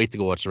can't wait to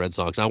go watch the Red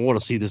Sox. I want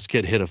to see this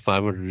kid hit a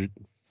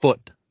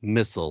 500-foot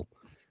missile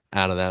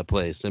out of that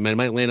place. I mean, it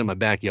might land in my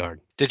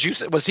backyard.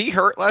 Was he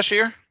hurt last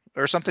year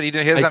or something? He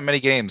hasn't had many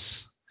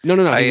games. No.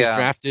 He was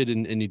drafted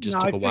and he just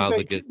took a while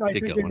to get I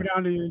think going. they were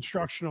down to the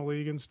instructional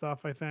league and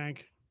stuff, I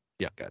think.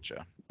 Yeah,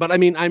 gotcha. But I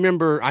mean, I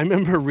remember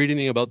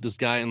reading about this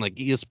guy on like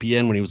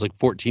ESPN when he was like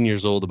 14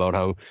 years old about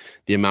how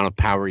the amount of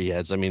power he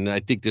has. I mean,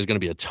 I think there's going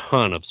to be a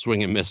ton of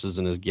swing and misses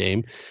in his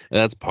game. And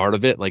that's part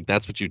of it. Like,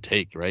 that's what you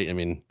take, right? I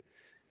mean,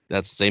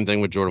 that's the same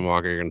thing with Jordan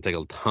Walker. You're going to take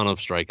a ton of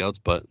strikeouts,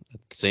 but at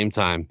the same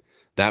time,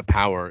 that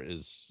power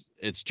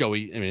it's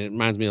Joey. I mean, it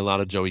reminds me a lot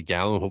of Joey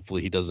Gallo.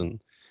 Hopefully he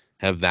doesn't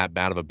have that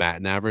bad of a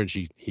batting average.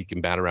 He can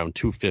bat around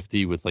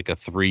 250 with like a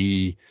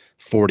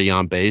 340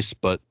 on base.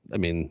 But I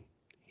mean,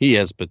 he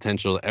has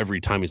potential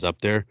every time he's up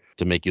there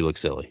to make you look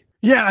silly.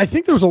 Yeah, I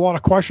think there was a lot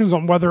of questions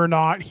on whether or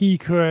not he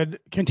could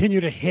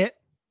continue to hit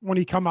when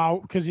he come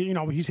out, because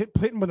he's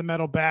hitting with a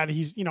metal bat.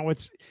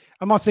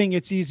 I'm not saying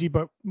it's easy,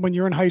 but when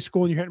you're in high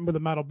school and you're hitting with a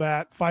metal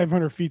bat,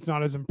 500 feet's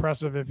not as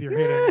impressive if you're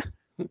hitting.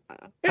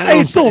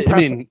 It's still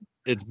impressive. I mean,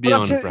 it's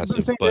beyond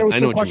impressive. But I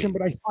know what you mean.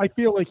 But I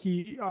feel like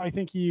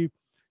he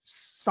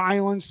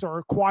silenced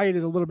or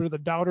quieted a little bit of the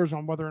doubters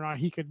on whether or not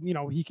he could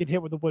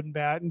hit with a wooden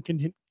bat and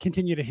can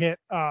continue to hit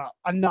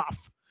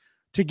enough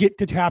to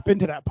tap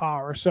into that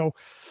power. So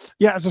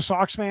yeah, as a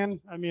Sox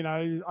fan, I mean,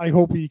 I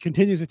hope he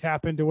continues to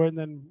tap into it, and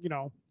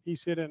then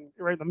he's hitting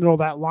right in the middle of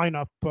that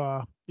lineup.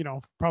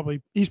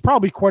 He's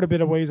probably quite a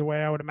bit of ways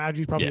away. I would imagine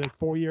he's probably like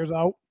 4 years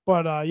out,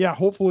 but yeah,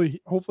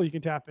 hopefully he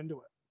can tap into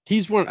it.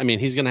 He's going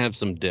to have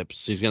some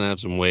dips. He's going to have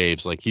some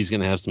waves. Like, he's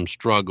going to have some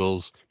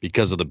struggles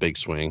because of the big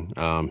swing.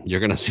 You're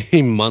going to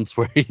see months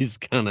where he's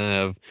going to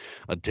have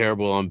a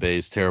terrible on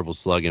base, terrible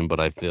slugging.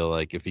 But I feel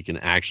like if he can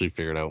actually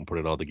figure it out and put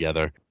it all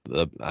together,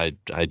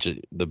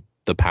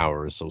 the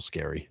power is so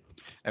scary.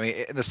 I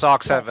mean, the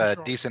Sox have a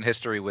decent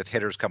history with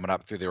hitters coming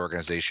up through the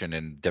organization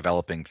and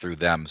developing through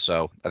them.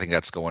 So I think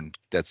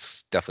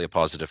that's definitely a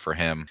positive for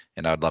him.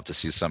 And I'd love to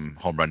see some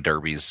home run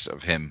derbies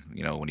of him,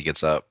 when he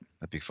gets up.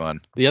 That'd be fun.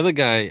 The other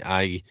guy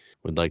I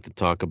would like to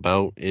talk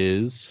about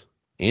is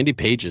Andy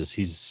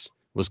Pages.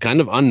 Was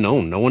kind of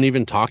unknown. No one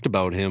even talked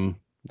about him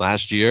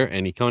last year,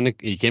 and he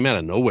came out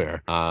of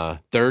nowhere.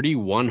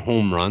 31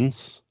 home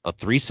runs, a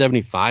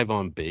 375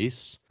 on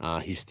base.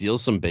 He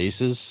steals some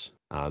bases.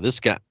 This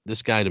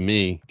guy to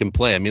me can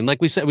play. I mean,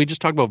 like we said, we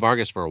just talked about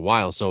Vargas for a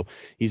while. So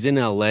he's in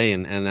LA,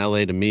 and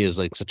LA to me is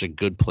like such a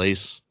good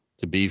place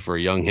to be for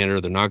a young hitter.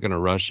 They're not going to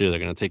rush you. They're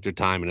going to take their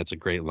time, and it's a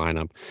great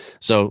lineup.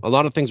 So a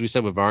lot of things we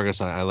said with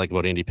Vargas, I like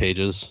about Andy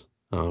Pages.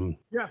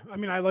 Yeah, I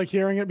mean, I like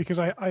hearing it because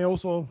I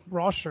also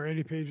roster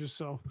Andy Pages.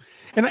 So,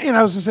 and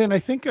I was just saying, I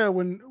think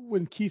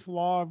when Keith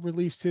Law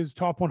released his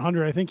top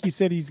 100, I think he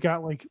said he's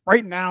got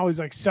right now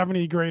he's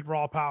 70 grade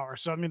raw power.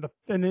 So I mean,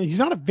 and he's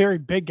not a very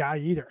big guy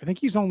either. I think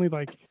he's only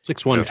 6'1",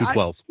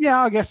 212.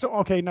 Yeah, I guess so.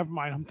 Okay, never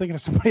mind. I'm thinking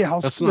of somebody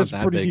else. That's not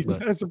that big.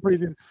 Decent. That's a pretty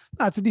decent.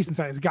 That's a decent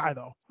sized guy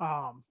though.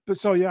 But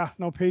so yeah,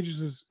 no,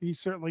 Pages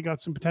he's certainly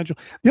got some potential.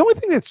 The only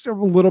thing that's a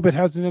little bit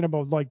hesitant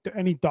about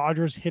any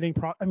Dodgers hitting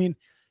I mean,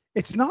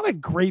 it's not a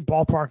great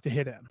ballpark to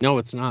hit in. No,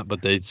 it's not.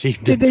 But they seem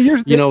to,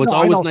 it's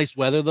always nice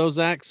weather though,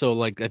 Zach.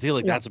 So I feel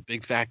like that's a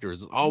big factor.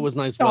 It's always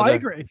nice weather. I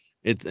agree.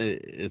 It's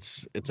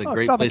a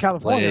great Southern place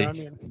California, to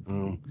play. I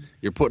mean,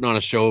 you're putting on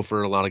a show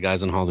for a lot of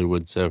guys in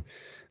Hollywood. So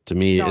to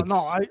me,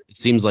 it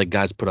seems like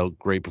guys put out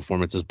great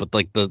performances, but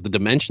the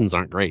dimensions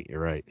aren't great.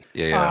 You're right.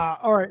 Yeah.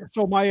 All right.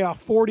 So my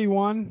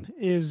 41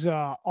 is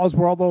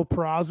Oswaldo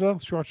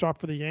Peraza, shortstop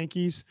for the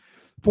Yankees.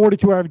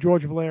 42, I have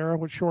George Valera,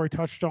 which Shorey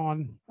touched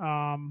on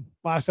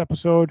last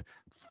episode.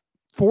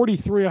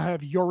 43, I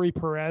have Yuri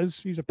Perez.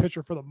 He's a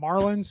pitcher for the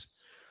Marlins.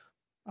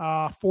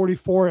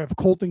 44, I have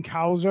Colton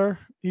Cowser.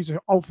 He's an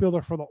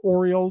outfielder for the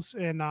Orioles.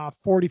 And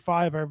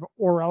 45, I have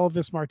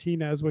Orelvis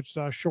Martinez, which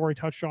Shorey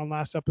touched on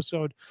last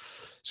episode.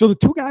 So the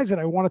two guys that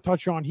I want to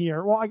touch on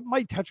here, well, I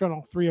might touch on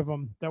all three of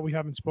them that we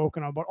haven't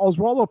spoken on, but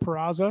Oswaldo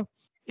Peraza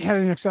had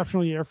an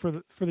exceptional year for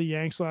the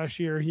Yanks last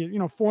year. He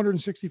had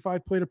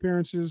 465 plate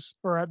appearances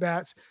or at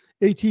bats,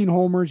 18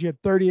 homers. He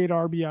had 38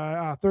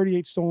 RBI,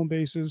 38 stolen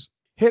bases,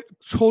 hit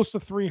close to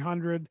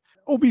 300.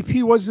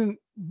 OBP wasn't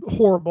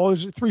horrible. It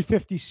was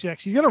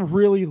 356. He's got a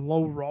really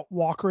low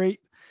walk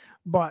rate,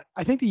 but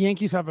I think the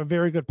Yankees have a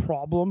very good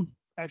problem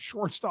at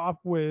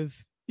shortstop with,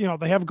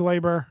 they have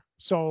Glaber,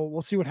 so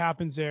we'll see what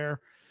happens there.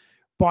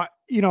 But,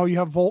 you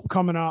have Volpe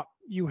coming up.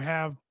 You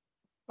have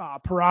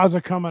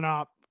Peraza coming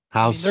up.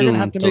 How soon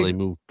until they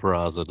move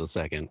Peraza to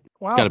second?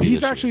 Wow,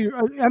 he's actually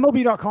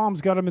MLB.com's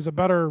got him as a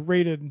better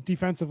rated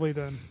defensively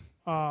than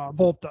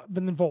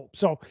Volpe.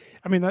 So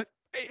I mean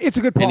it's a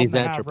good problem. And he's to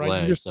at have,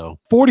 AAA, right? so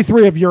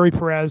 43 of Yuri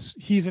Perez.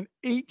 He's an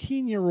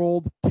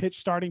 18-year-old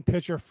starting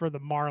pitcher for the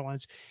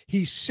Marlins.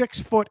 He's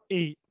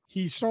 6'8".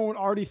 He's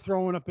already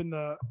throwing up in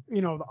the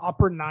the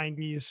upper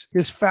 90s.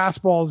 His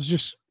fastball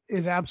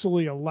is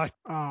absolutely electric.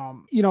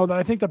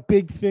 I think the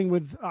big thing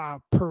with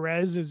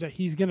Perez is that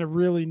he's going to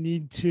really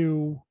need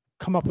to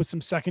come up with some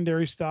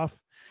secondary stuff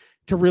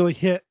to really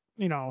hit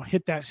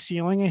that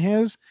ceiling of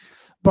his.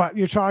 But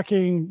you're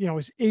talking,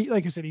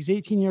 like I said, he's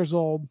 18 years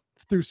old,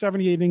 threw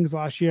 78 innings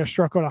last year,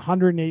 struck out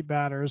 108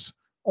 batters,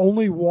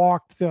 only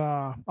walked. He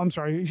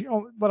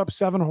let up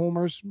 7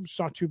 homers. It's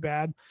not too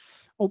bad.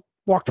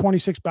 Walked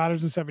 26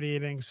 batters in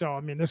 78 innings. So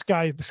I mean,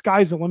 the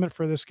sky's the limit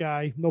for this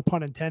guy. No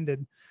pun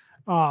intended.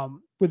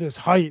 With his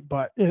height,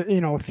 but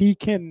if he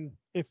can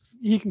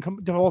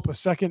develop a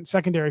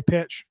secondary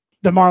pitch,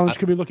 the Marlins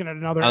could be looking at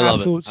another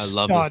absolute I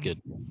love stud. this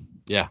kid.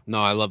 Yeah, no,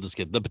 I love this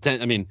kid. The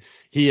potential. I mean,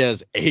 he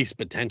has ace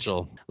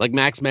potential. Like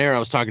Max Meyer, I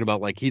was talking about.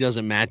 Like he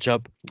doesn't match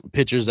up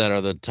pitchers that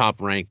are the top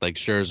ranked, like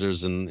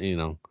Scherzers and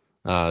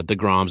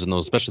DeGroms and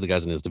those, especially the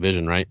guys in his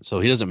division, right?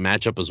 So he doesn't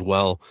match up as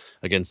well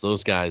against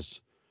those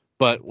guys.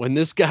 But when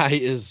this guy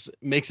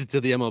makes it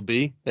to the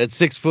MLB at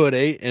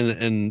 6'8"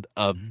 and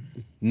a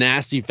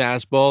nasty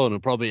fastball, and it'll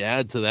probably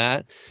add to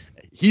that,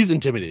 he's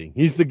intimidating.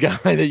 He's the guy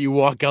that you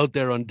walk out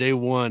there on day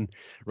one,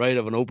 right,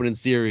 of an opening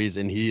series,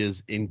 and he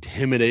is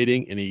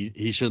intimidating, and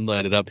he shouldn't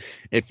let it up.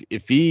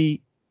 If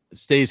he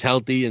stays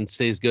healthy and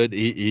stays good,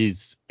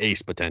 he's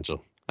ace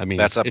potential. I mean,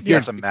 that's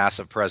a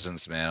massive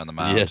presence, man, on the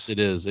mound. Yes, it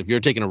is. If you're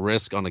taking a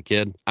risk on a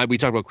kid, we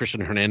talked about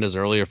Christian Hernandez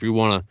earlier. If you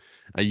want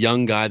a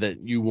young guy that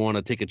you want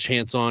to take a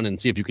chance on and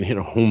see if you can hit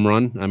a home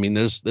run, I mean,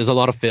 there's a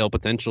lot of fail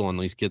potential on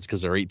these kids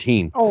because they're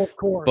 18. Oh, of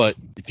course. But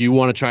if you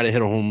want to try to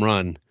hit a home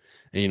run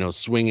and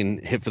swing and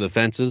hit for the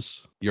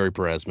fences, Yuri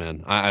Perez,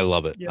 man, I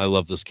love it. Yeah. I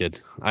love this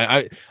kid.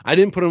 I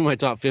didn't put him in my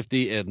top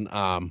 50, and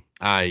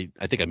I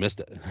think I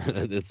missed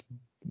it.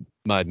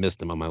 I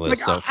missed him on my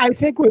list. Like, so I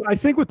think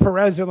with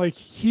Perez, and like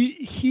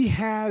he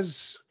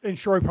has, and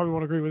Shorey probably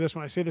won't agree with this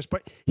when I say this,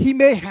 but he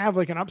may have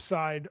like an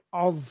upside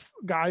of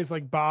guys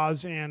like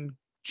Boz and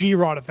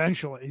G-Rod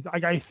eventually.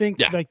 Like I think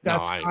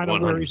that's kind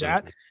of where he's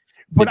at.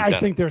 But I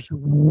think there's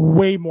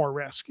way more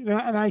risk, and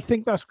I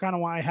think that's kind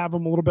of why I have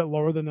him a little bit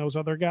lower than those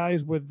other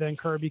guys with then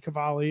Kirby,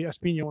 Cavalli,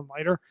 Espino, and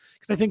Leiter,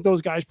 because I think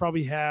those guys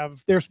probably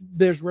have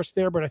there's risk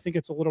there, but I think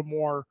it's a little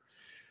more.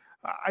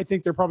 I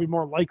think they're probably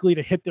more likely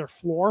to hit their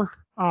floor.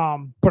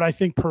 But I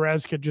think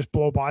Perez could just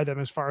blow by them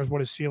as far as what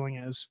his ceiling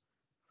is.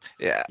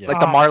 Yeah.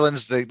 Like the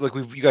Marlins,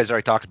 you guys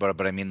already talked about it,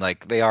 but I mean,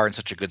 like they are in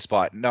such a good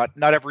spot. Not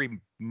every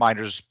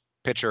minors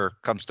pitcher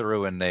comes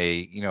through and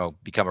they,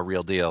 become a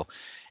real deal.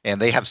 And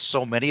they have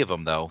so many of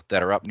them though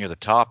that are up near the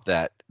top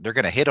that they're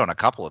going to hit on a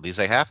couple of these.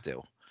 They have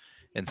to.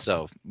 And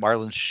so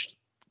Marlins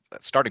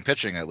starting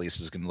pitching at least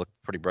is going to look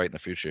pretty bright in the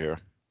future here.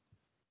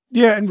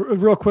 Yeah, and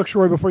real quick,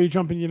 Shorey, before you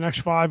jump into your next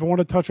 5, I want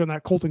to touch on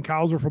that Colton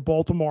Cowser for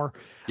Baltimore.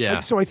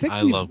 Yeah, so I think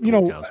I love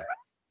Cowser.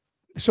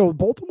 So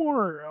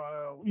Baltimore,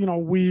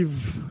 we've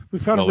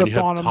had a rip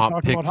on them.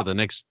 Top pick for the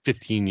next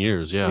 15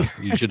 years. Yeah,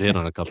 you should hit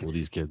on a couple of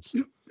these kids.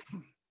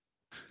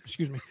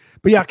 Excuse me,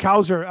 but yeah,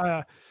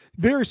 Cowser,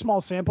 very small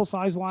sample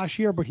size last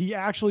year, but he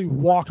actually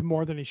walked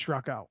more than he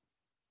struck out,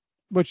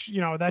 which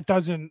that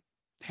doesn't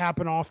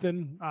happen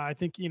often. I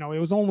think it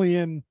was only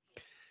in.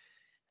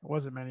 It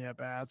wasn't many at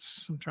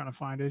bats. I'm trying to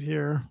find it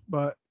here,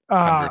 but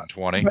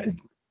 120. But,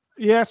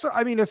 yeah, so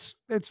I mean, it's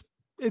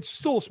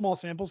still a small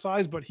sample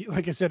size, but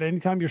like I said,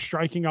 anytime you're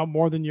striking out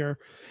more than you're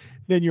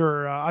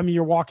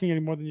walking any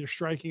more than you're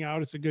striking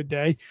out, it's a good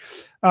day.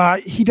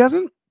 He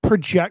doesn't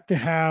project to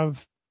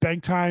have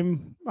big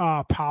time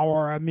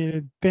power. I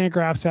mean,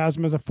 Fangraphs has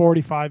him as a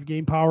 45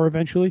 game power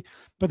eventually,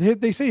 but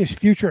they say his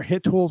future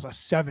hit tool is a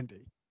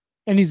 70,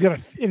 and he's got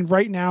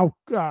right now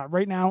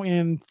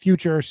in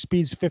future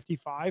speed's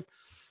 55.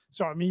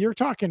 So, I mean, you're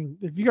talking,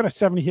 if you got a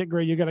 70 hit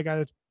grade, you got a guy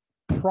that's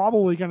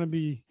probably going to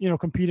be,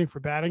 competing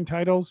for batting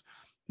titles.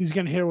 He's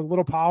going to hit with a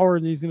little power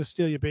and he's going to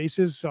steal your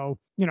bases. So,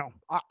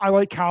 I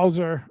like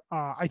Cowser.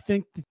 I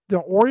think the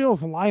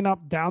Orioles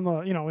lineup down the,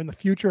 in the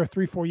future,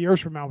 3-4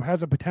 years from now, has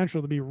the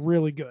potential to be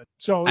really good.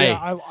 So,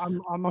 yeah,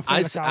 I'm a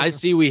fan of Cowser. I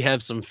see we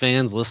have some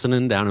fans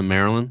listening down in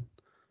Maryland.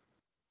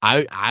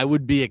 I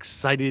would be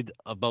excited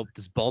about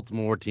this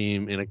Baltimore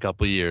team in a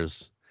couple of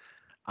years.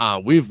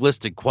 We've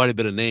listed quite a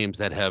bit of names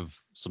that have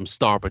some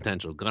star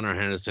potential. Gunnar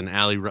Henderson,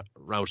 Ali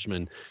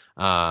Rauschman,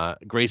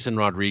 Grayson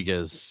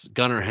Rodriguez,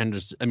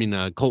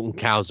 Colton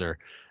Cowser,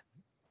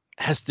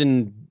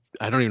 Heston,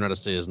 I don't even know how to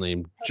say his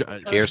name.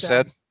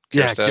 Kierstead?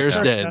 Yeah,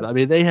 Kierstead. I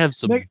mean, they have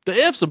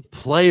some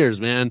players,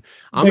 man.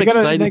 I'm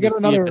excited to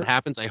see if it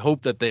happens. I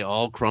hope that they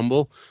all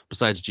crumble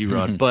besides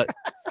G-Rod. But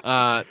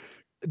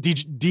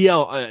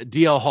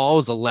DL Hall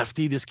is a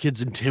lefty. This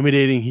kid's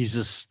intimidating. He's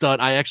a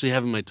stud. I actually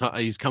have him in my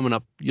he's coming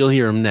up. You'll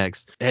hear him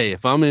next. Hey,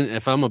 if I'm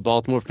a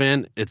Baltimore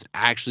fan, it's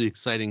actually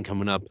exciting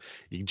coming up.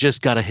 You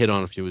just got to hit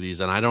on a few of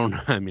these. And I don't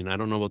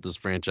know about this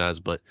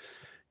franchise, but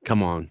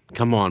come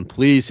on,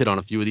 please hit on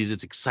a few of these.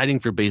 It's exciting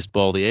for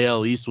baseball. The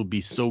AL East will be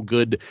so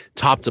good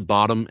top to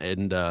bottom,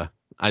 and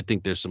I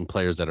think there's some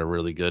players that are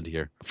really good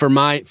here. For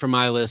my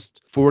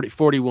list,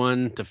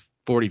 41 to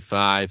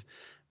 45.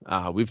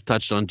 We've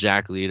touched on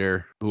Jack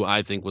Leader, who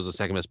I think was the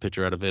second best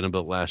pitcher out of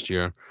Vanderbilt last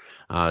year.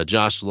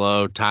 Josh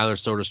Lowe, Tyler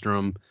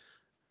Soderstrom,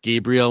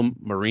 Gabriel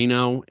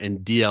Marino, and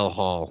DL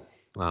Hall.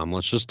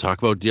 Let's just talk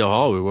about DL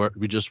Hall.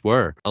 We just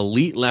were.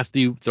 Elite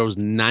lefty, throws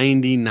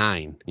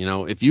 99.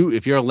 If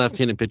you're a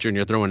left-handed pitcher and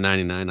you're throwing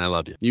 99, I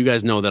love you. You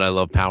guys know that I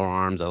love power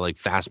arms. I like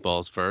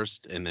fastballs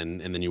first, and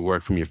then you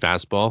work from your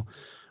fastball.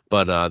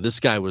 But this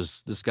guy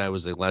was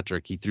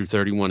electric. He threw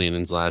 31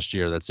 innings last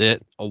year. That's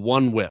it. A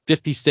 1 whip,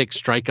 56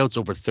 strikeouts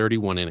over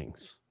 31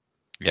 innings.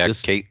 Yeah,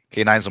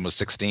 K9's almost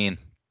 16.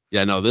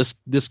 Yeah, no,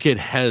 this kid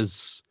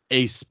has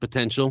ace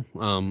potential. A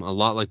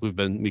lot like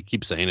we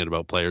keep saying it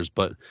about players,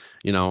 but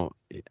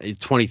he's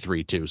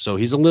 23 too, so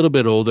he's a little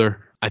bit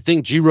older. I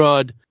think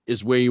G-Rod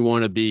is where you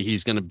want to be.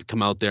 He's going to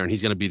come out there and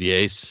he's going to be the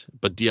ace,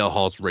 but DL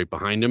Hall's right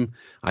behind him.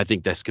 I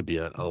think this could be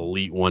an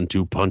elite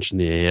 1-2 punch in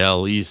the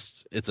AL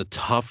East. It's a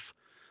tough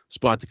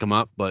spot to come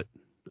up, but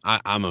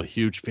I'm a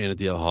huge fan of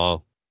DL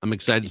Hall. I'm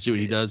excited to see what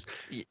he does.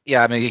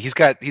 Yeah, I mean, he's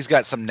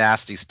got some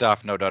nasty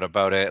stuff, no doubt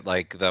about it.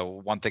 Like, the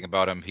one thing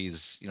about him,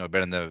 he's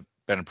been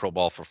in pro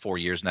ball for 4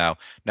 years now.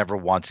 Never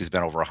once he's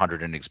been over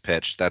 100 innings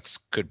pitched. That's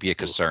could be a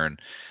concern.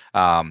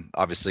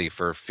 Obviously,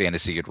 for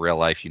fantasy in real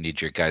life, you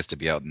need your guys to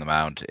be out in the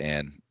mound,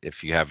 and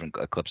if you haven't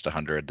eclipsed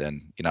 100,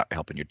 then you're not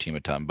helping your team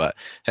a ton. But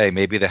hey,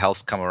 maybe the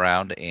health's come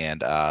around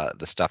and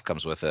the stuff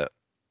comes with it.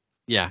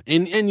 Yeah,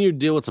 and you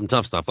deal with some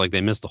tough stuff, like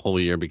they missed a whole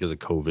year because of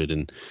COVID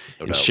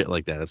and shit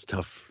like that. It's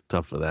tough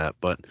for that.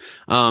 But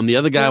the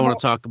other guy I want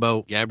to talk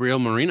about, Gabriel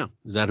Moreno.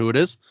 Is that who it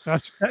is?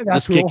 That's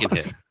this kid can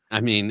hit. I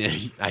mean,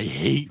 I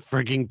hate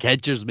freaking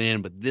catchers,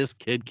 man, but this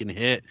kid can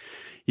hit.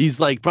 He's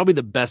like probably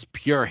the best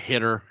pure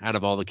hitter out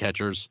of all the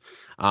catchers.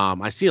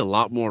 I see a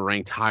lot more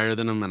ranked higher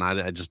than him, and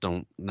I just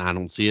don't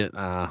see it.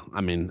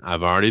 I mean,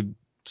 I've already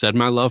said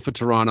my love for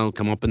Toronto.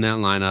 Come up in that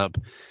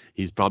lineup.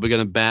 He's probably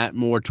going to bat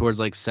more towards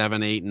like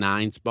 7, 8,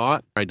 9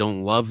 spot. I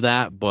don't love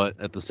that, but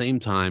at the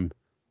same time,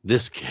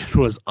 this kid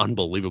was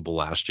unbelievable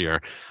last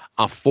year.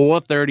 A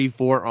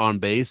 434 on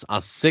base, a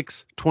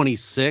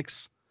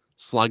 626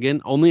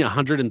 slugging, only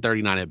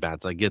 139 at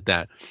bats. I get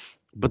that.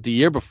 But the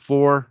year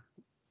before,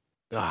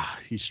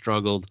 he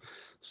struggled.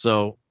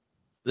 So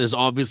there's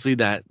obviously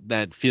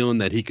that feeling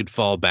that he could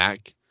fall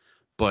back.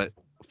 But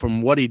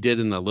from what he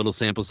did in the little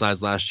sample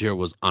size last year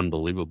was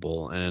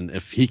unbelievable. And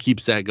if he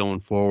keeps that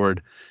going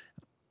forward,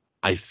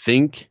 I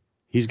think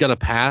he's got a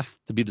path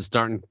to be the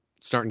starting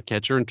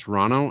catcher in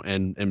Toronto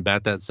and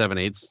bat that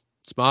 7-8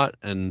 spot.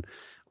 And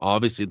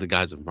obviously the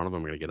guys in front of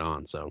him are going to get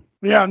on. So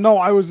yeah, no,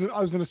 I was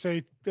going to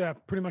say, yeah,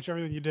 pretty much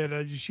everything you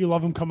did. You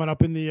love him coming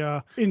up in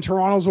the in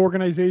Toronto's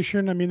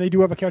organization. I mean, they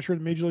do have a catcher at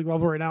the major league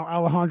level right now,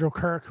 Alejandro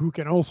Kirk, who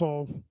can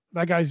also,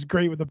 that guy's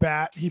great with the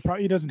bat.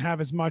 He doesn't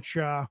have as much.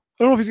 I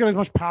don't know if he's got as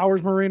much power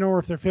as Moreno or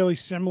if they're fairly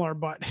similar,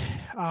 but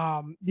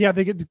yeah,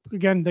 they're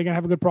gonna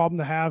have a good problem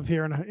to have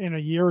here in a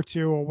year or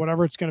two or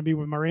whatever it's gonna be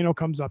when Moreno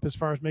comes up as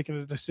far as making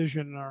a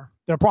decision. Or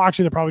they're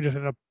probably just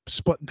end up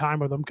splitting time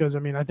with him because I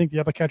mean I think the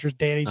other catcher's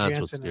Danny Jansen.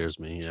 That's what scares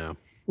me. Yeah.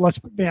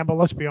 But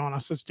let's be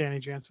honest, it's Danny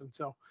Jansen,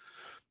 so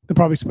they'll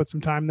probably split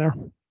some time there.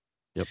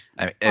 Yep.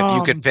 I mean, if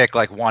you could pick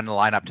like one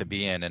lineup to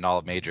be in all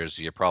of majors,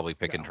 you're probably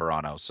picking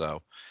Toronto.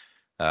 So,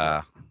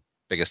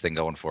 biggest thing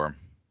going for him.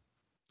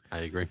 I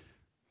agree.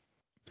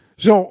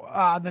 So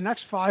the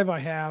next 5 I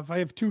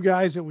have 2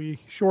 guys that we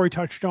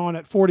touched on.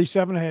 At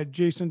 47, I had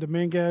Jason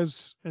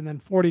Dominguez, and then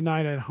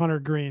 49, I had Hunter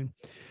Green.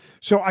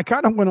 So I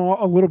kind of went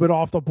a little bit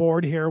off the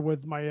board here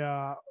with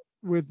my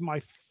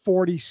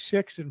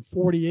 46 and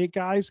 48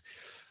 guys.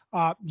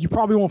 You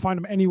probably won't find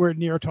them anywhere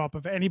near top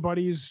of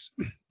anybody's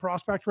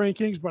prospect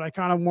rankings, but I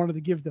kind of wanted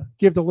to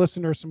give the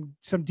listener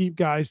some deep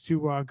guys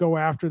to go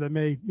after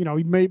that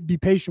you may be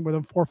patient with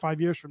them 4 or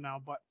 5 years from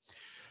now. But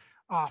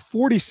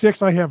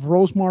 46, I have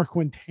Rosemar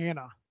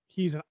Quintana.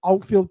 He's an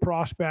outfield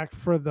prospect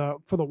for the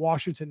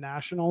Washington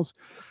Nationals.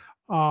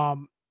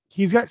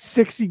 He's got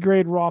 60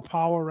 grade raw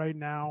power right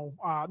now.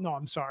 No,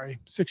 I'm sorry,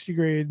 60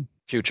 grade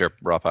future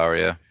raw power.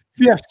 Yeah.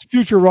 Yes,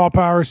 future raw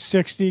power is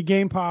 60,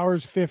 game power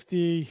is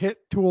 50, hit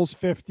tools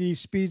 50,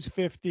 speeds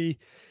 50.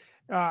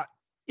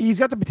 He's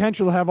got the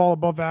potential to have all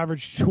above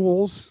average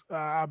tools,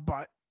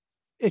 but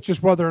it's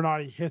just whether or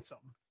not he hits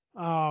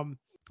them.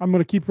 I'm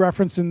going to keep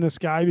referencing this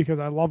guy because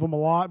I love him a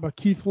lot, but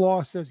Keith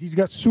Law says he's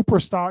got a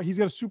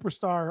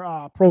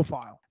superstar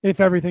profile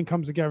if everything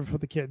comes together for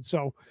the kid.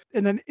 So,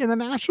 and then the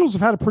Nationals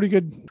have had a pretty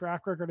good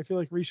track record. I feel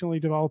like recently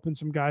developing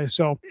some guys.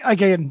 So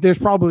again, there's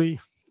probably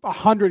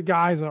 100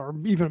 guys or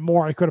even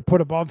more I could have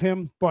put above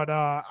him, but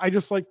I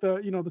just like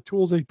the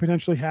tools that he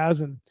potentially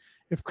has. And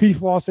if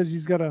Keith Law says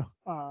he's got a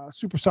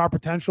superstar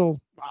potential,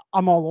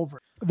 I'm all over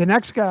it. The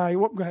next guy,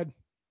 go ahead.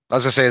 I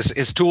was gonna say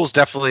his tools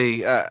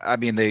definitely. I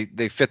mean,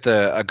 they fit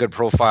a good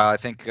profile. I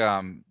think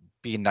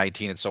being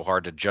 19, it's so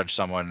hard to judge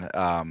someone,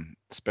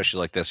 especially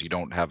like this. You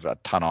don't have a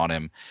ton on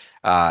him.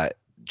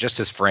 Just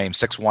his frame,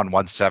 6'1",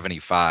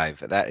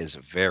 175. That is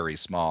very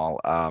small.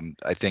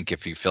 I think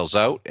if he fills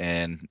out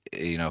and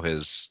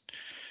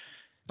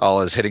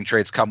all his hitting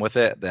traits come with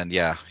it, then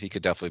yeah, he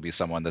could definitely be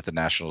someone that the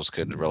Nationals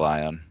could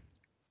rely on.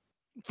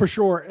 For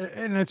sure.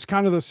 And it's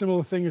kind of the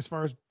similar thing as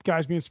far as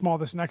guys being small.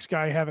 This next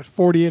guy I have at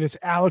 48 is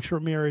Alex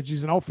Ramirez.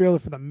 He's an outfielder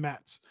for the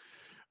Mets.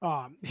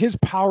 His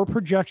power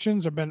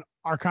projections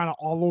are kind of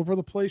all over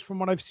the place from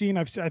what I've seen.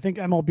 I think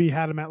MLB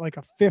had him at like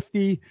a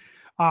 50.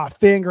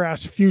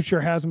 Fangraphs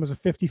Future has him as a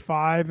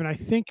 55. And I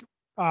think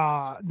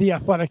The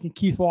Athletic and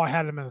Keith Law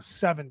had him at a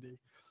 70.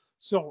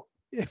 So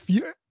if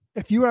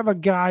you have a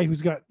guy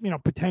who's got,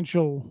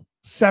 potential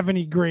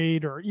 70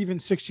 grade or even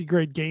 60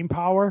 grade game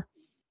power,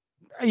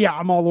 yeah,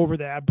 I'm all over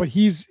that. But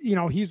he's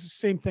the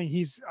same thing.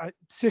 He's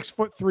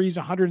 6'3", he's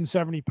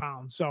 170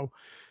 pounds. So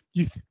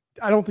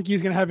I don't think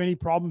he's going to have any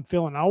problem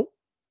filling out.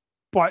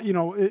 But,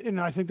 and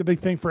I think the big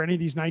thing for any of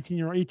these 18,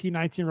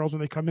 19-year-olds when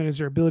they come in is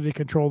their ability to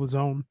control the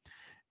zone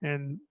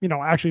and,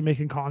 actually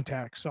making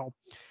contact. So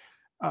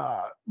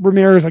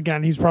Ramirez,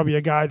 again, he's probably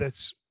a guy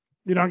that's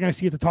you're not going to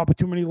see at the top of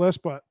too many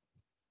lists, but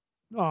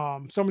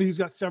somebody who's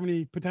got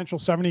potential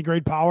 70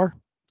 grade power.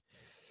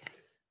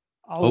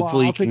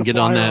 Hopefully I'll you take can a get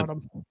on flyer that. on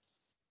him.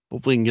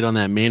 Hopefully you can get on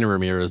that Manny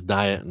Ramirez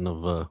diet and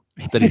of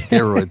steady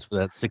steroids for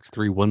that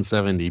 6'3",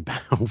 170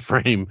 pound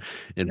frame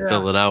and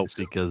fill it out,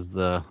 because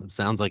it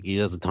sounds like he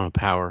has a ton of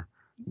power.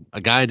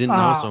 A guy I didn't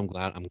know, so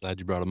I'm glad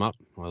you brought him up.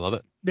 I love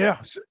it.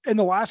 Yeah, and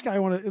the last guy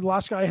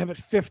I have at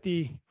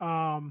 50.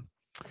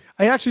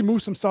 I actually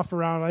moved some stuff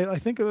around. I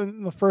think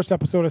in the first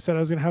episode I said I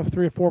was going to have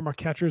 3 or 4 more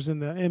catchers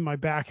in my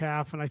back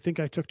half, and I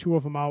think I took 2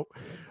 of them out.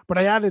 But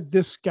I added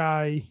this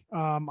guy.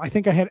 I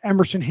think I had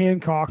Emerson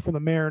Hancock from the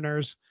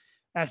Mariners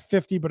at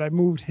 50, but I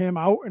moved him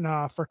out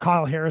and for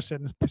Kyle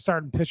Harrison,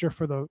 starting pitcher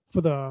for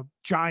the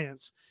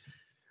Giants.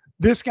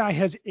 This guy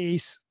has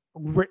ace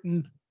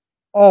written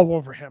all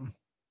over him.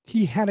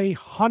 He had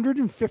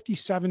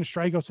 157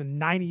 strikeouts and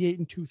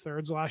 98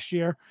 2/3 last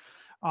year.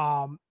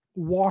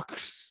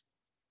 Walks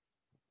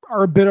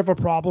are a bit of a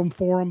problem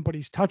for him, but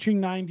he's touching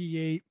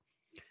 98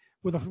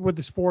 with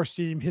his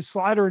 4-seam. His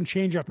slider and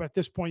changeup at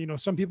this point,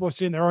 some people are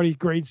saying they're already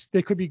grades.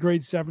 They could be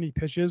grade 70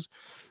 pitches.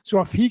 So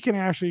if he can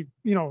actually,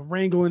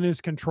 wrangle in his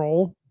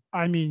control,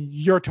 I mean,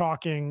 you're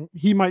talking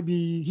he might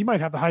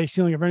have the highest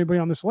ceiling of anybody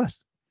on this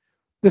list.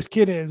 This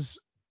kid is.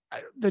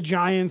 The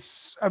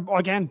Giants,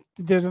 again,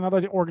 there's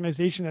another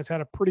organization that's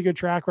had a pretty good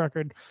track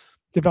record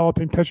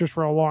developing pitchers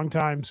for a long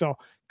time. So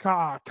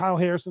Kyle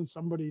Harrison's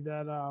somebody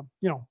that,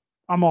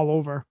 I'm all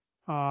over.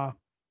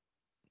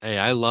 Hey,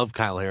 I love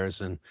Kyle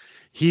Harrison.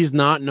 He's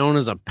not known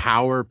as a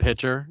power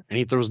pitcher, and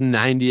he throws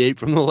 98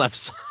 from the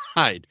left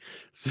side.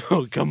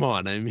 So come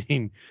on. I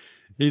mean,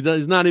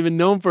 he's not even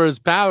known for his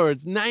power.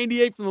 It's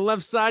 98 from the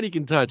left side he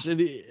can touch.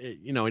 And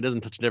he doesn't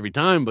touch it every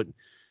time, but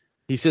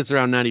he sits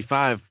around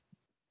 95.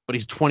 But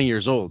he's 20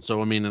 years old.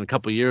 So, I mean, in a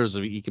couple of years,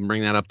 he can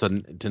bring that up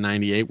to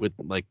 98 with,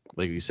 like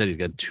you said, he's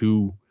got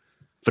 2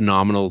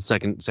 phenomenal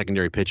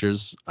secondary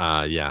pitchers.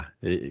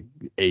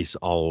 Ace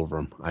all over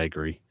him. I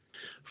agree.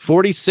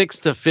 46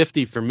 to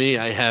 50 for me.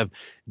 I have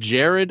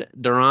Jared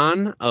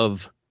Duran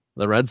of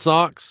the Red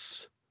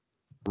Sox.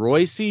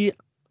 Royce. Is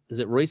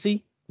it Royce?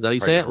 Is that how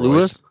you say it?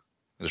 Lewis?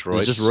 It's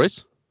Royce. Is it just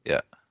Royce?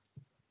 Yeah.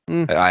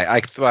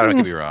 I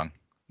could be wrong.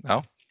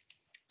 No?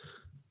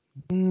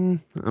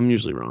 I'm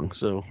usually wrong,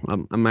 so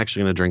I'm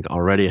actually going to drink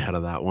already ahead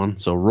of that one.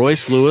 So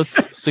Royce Lewis,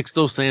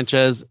 Sixto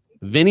Sanchez,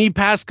 Vinny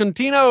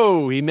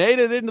Pasquantino. He made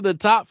it into the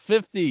top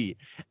 50.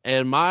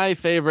 And my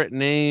favorite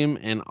name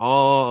in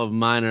all of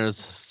minors,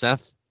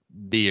 Seth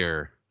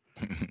Beer.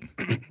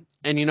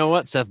 And you know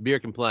what? Seth Beer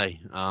can play.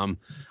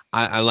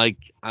 I like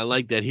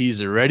that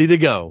he's ready to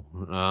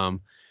go.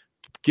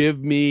 Give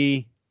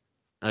me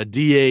a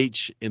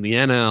DH in the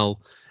NL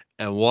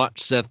and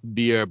watch Seth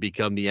Beer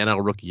become the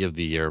NL Rookie of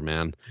the Year,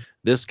 man.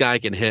 This guy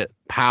can hit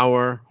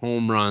power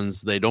home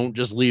runs. They don't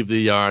just leave the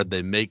yard.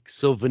 They make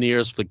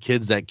souvenirs for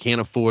kids that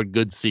can't afford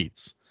good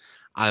seats.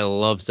 I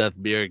love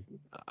Seth Beer.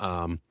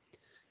 Power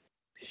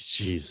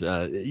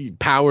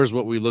is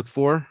what we look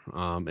for.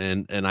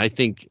 And I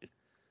think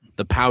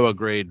the power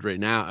grade right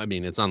now, I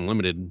mean, it's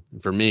unlimited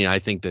for me. I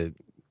think that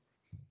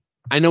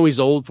I know he's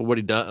old for what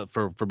he does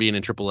for being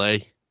in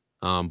AAA.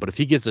 But if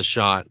he gets a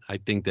shot, I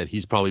think that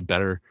he's probably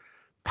better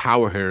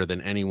power hitter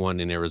than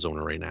anyone in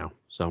Arizona right now.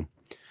 So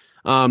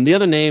the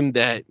other name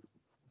that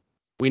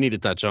we need to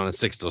touch on is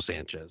Sixto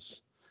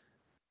Sanchez.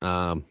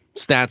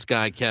 Stats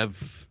guy Kev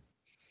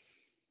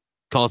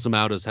calls him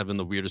out as having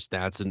the weirdest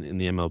stats in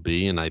the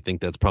MLB, and I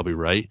think that's probably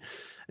right.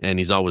 And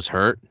he's always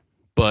hurt,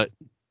 but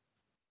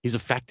he's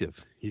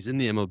effective. He's in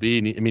the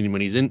MLB. And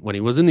when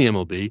he was in the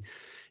MLB,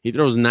 he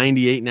throws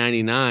 98,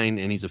 99,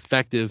 and he's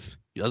effective.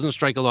 He doesn't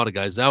strike a lot of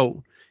guys out.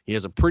 He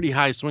has a pretty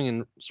high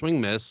swing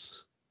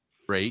miss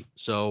rate,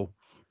 so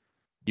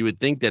you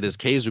would think that his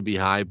Ks would be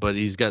high, but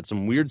he's got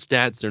some weird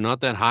stats. They're not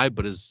that high,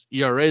 but his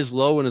ERA is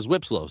low and his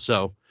WHIP's low.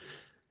 So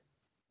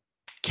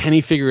can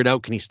he figure it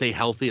out? Can he stay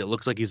healthy? It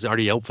looks like he's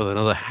already out for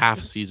another half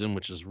season,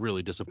 which is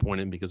really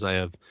disappointing because I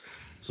have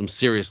some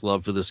serious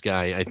love for this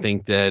guy. I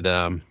think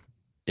that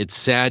it's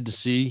sad to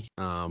see,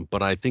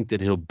 but I think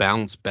that he'll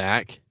bounce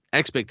back.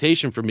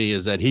 Expectation for me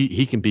is that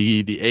he can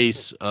be the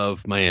ace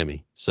of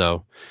Miami.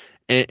 So,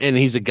 and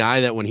he's a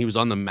guy that when he was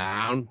on the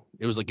mound,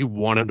 it was like you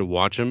wanted to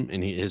watch him,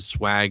 and his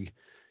swag,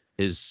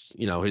 his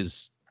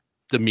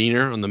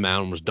demeanor on the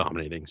mound was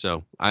dominating.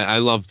 So I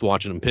loved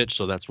watching him pitch.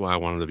 So that's why I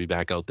wanted to be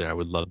back out there. I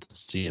would love to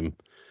see him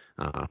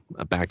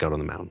back out on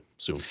the mound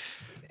soon.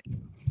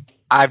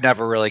 I've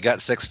never really got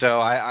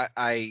Sixto.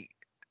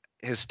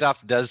 His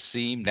stuff does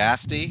seem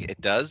nasty.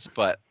 It does,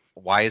 but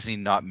why is he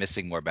not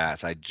missing more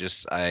bats? I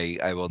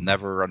will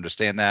never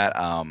understand that.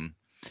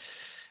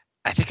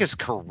 I think his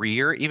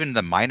career, even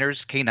the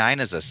minors, K9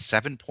 is a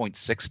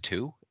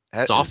 7.62.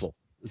 It's awful.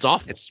 It's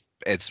awful.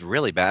 It's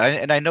really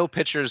bad. And I know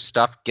pitchers'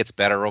 stuff gets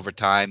better over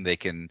time. They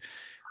can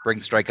bring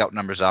strikeout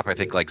numbers up. I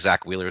think like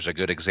Zach Wheeler is a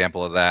good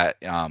example of that.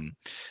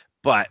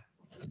 But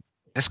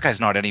this guy's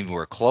not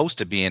anywhere close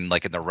to being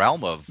like in the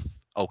realm of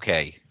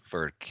okay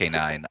for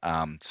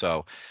K9.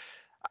 So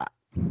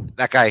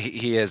that guy,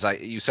 he is.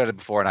 You said it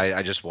before, and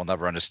I just will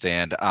never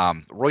understand.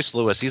 Royce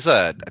Lewis,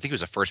 I think he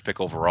was a first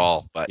pick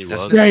overall, but he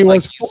was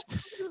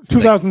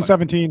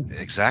 2017. Like,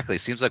 exactly.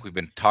 Seems like we've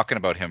been talking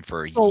about him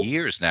for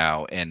years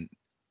now, and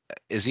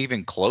is he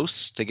even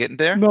close to getting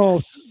there?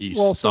 No. He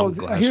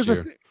stunk last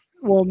year.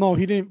 No,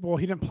 he didn't. Well,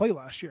 he didn't play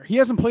last year. He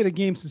hasn't played a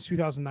game since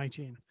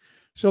 2019.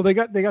 So they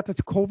got the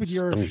COVID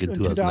year in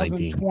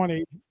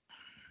 2020.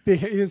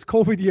 His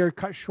COVID year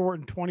cut short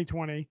in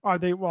 2020.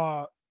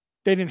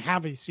 They didn't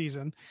have a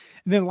season,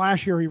 and then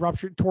last year he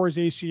tore his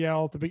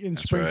ACL in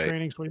spring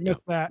training, so he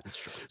missed that.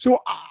 So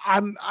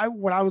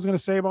what I was going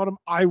to say about him,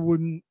 I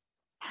wouldn't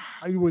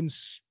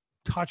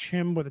touch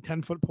him with a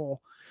 10-foot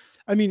pole.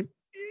 I mean,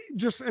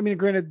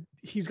 granted,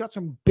 he's got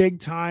some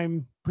big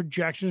time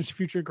projections,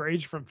 future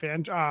grades from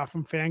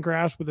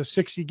Fangraphs with a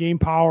 60 game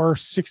power,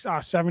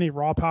 70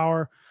 raw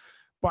power,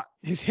 but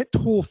his hit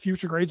tool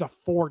future grades are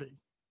 40.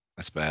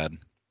 That's bad.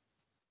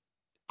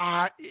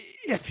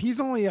 If he's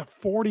only a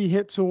 40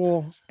 hit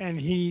tool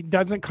and he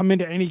doesn't come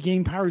into any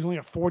game power, he's only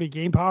a 40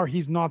 game power.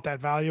 He's not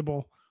that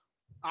valuable.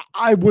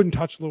 I wouldn't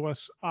touch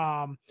Lewis.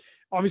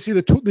 Obviously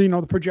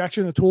the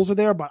projection, the tools are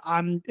there, but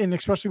and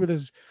especially with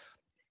his,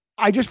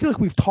 I just feel like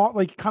we've taught,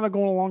 like kind of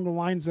going along the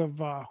lines of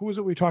who was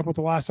it we talked about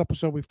the last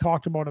episode? We've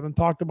talked about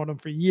him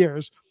for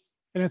years,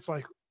 and it's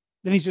like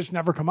then he's just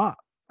never come up,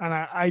 and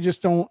I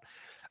just don't.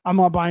 I'm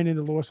not buying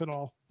into Lewis at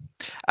all.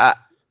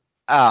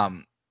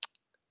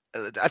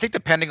 I think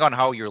depending on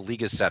how your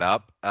league is set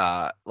up,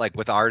 like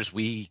with ours,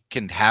 we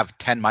can have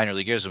 10 minor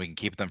leaguers and we can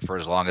keep them for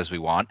as long as we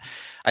want.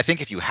 I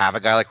think if you have a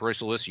guy like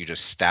Royce Lewis, you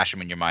just stash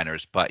him in your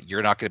minors, but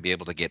you're not going to be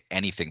able to get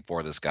anything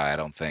for this guy, I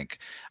don't think.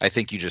 I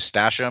think you just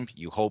stash him.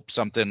 You hope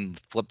something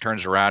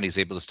turns around, he's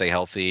able to stay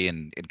healthy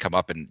and come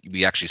up, and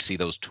we actually see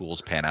those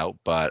tools pan out.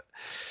 But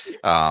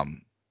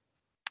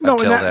until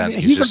then,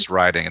 he's just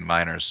riding in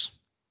minors.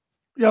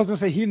 Yeah, I was gonna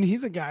say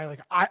he's a guy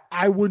like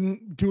I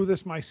wouldn't do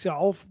this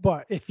myself,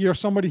 but if you're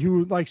somebody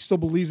who like still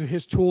believes that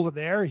his tools are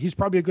there, he's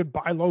probably a good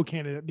buy low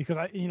candidate because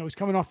he's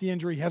coming off the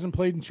injury, he hasn't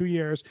played in 2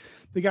 years.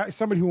 The guy,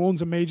 somebody who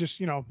owns him may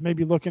just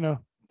maybe looking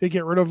to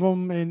get rid of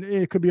him, and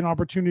it could be an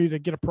opportunity to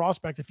get a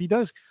prospect. If he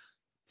does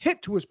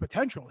hit to his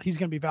potential, he's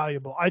gonna be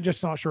valuable. I'm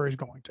just not sure he's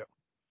going to.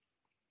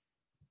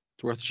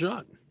 It's worth a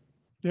shot.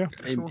 Yeah,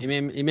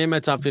 he made my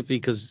top 50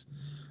 because.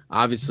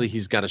 Obviously,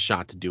 he's got a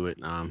shot to do it,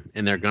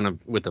 and they're gonna,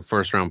 with the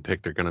first round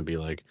pick, they're gonna be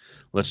like,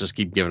 let's just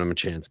keep giving him a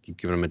chance, keep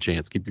giving him a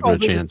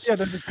chance. Yeah,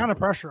 there's a ton of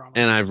pressure on him.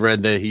 And I've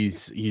read that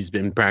he's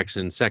been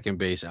practicing second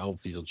base,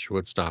 outfield,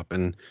 shortstop,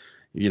 and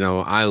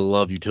I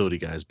love utility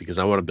guys because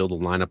I want to build a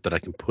lineup that I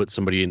can put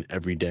somebody in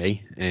every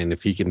day, and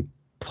if he can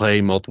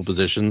play multiple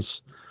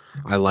positions,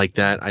 I like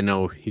that. I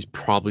know he's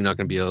probably not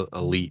gonna be a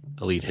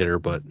elite hitter,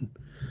 but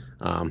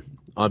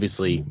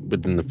obviously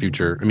within the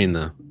future,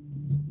 the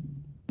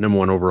number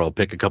 1 overall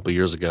pick a couple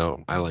years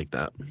ago. I like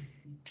that.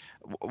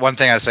 One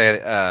thing I say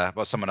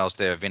about someone else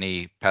there,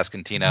 Vinny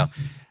Pascantino,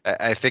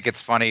 I think it's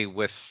funny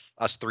with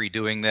us three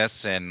doing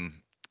this and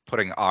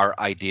putting our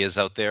ideas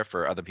out there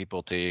for other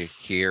people to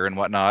hear and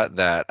whatnot,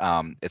 that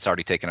it's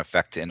already taken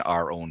effect in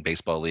our own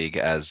baseball league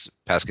as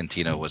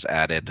Pascantino was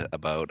added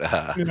about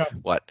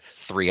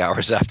 3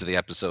 hours after the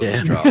episode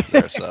was dropped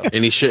there. So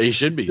and he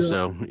should be.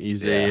 So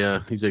he's a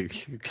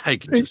guy who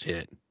can just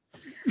hit.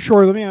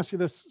 Sure. Let me ask you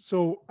this.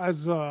 So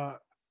as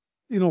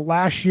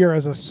last year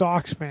as a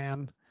Sox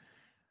fan,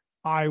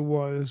 I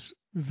was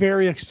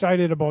very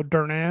excited about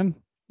Durnan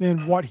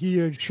and what he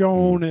had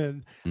shown,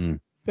 and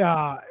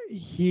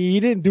he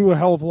didn't do a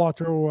hell of a lot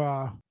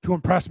to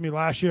impress me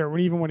last year,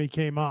 even when he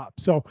came up.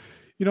 So,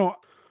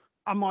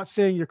 I'm not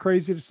saying you're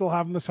crazy to still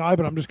have him this high,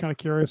 but I'm just kind of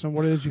curious on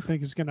what it is you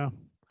think is gonna.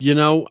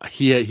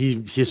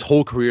 His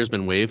whole career has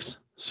been waves.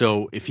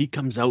 So if he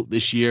comes out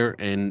this year,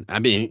 and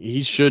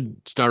he should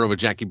start over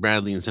Jackie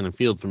Bradley in center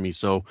field for me.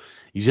 So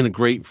he's in a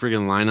great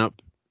friggin' lineup,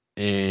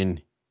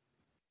 and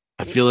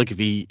I feel like if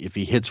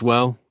he hits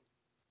well,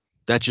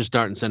 that's your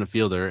starting center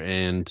fielder,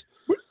 and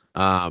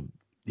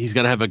he's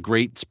got to have a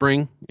great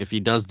spring. If he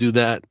does do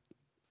that,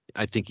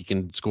 I think he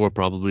can score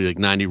probably like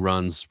 90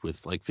 runs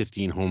with like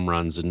 15 home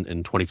runs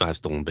and 25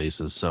 stolen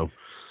bases. So,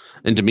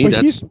 and to me,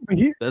 that's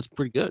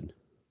pretty good.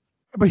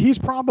 But he's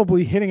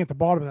probably hitting at the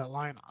bottom of that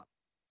lineup.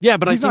 Yeah,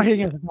 but he's I not think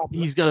hitting at the top.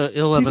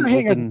 he'll have an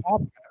open.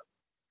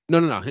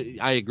 No.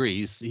 I agree.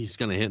 He's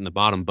going to hit in the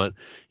bottom, but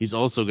he's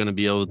also going to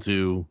be able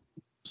to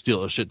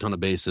steal a shit ton of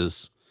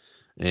bases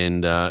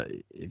and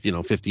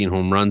 15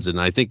 home runs. And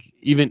I think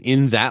even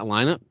in that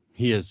lineup,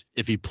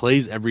 if he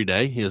plays every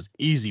day, he has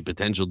easy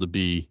potential to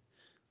be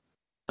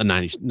a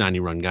 90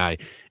 run guy.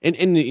 And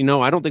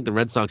I don't think the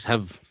Red Sox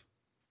have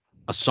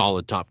a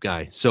solid top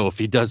guy. So if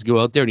he does go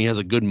out there and he has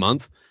a good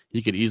month,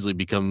 he could easily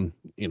become,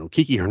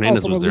 Kiki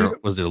Hernandez from was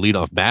a their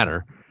leadoff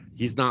batter.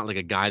 He's not like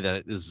a guy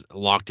that is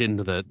locked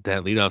into that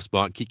leadoff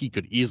spot. Kiki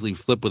could easily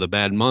flip with a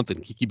bad month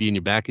and Kiki be in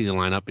your back of the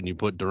lineup and you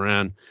put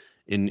Duran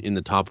in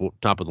the top of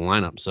the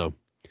lineup. So,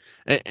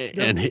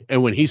 and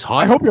when he's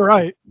hot, I hope you're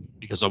right.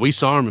 Because we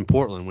saw him in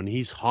Portland. When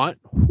he's hot,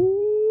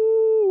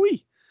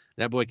 whoo-wee,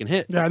 that boy can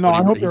hit. Yeah, no,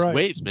 I hope you're right.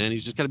 Waves, man.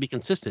 He's just got to be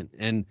consistent.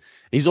 And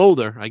he's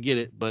older. I get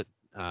it. But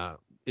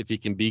if he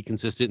can be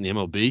consistent in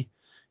the MLB,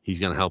 he's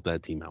going to help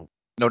that team out.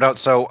 No doubt.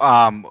 So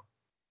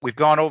we've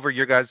gone over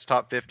your guys'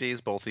 top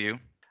 50s, both of you.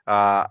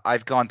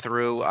 I've gone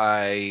through.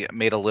 I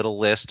made a little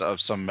list of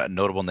some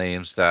notable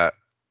names that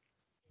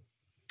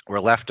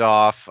were left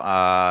off.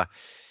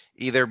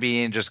 Either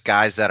being just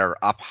guys that are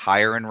up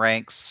higher in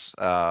ranks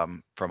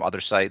from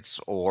other sites,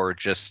 or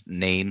just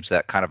names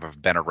that kind of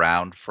have been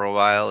around for a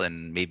while,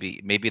 and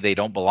maybe they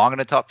don't belong in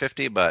the top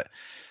 50, but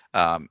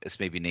it's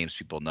maybe names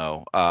people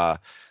know.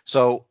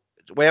 So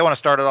the way I want to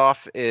start it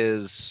off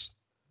is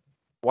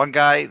one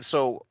guy.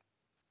 So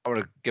I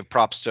want to give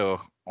props to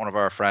one of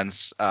our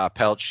friends,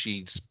 Pelch.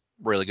 He's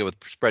really good with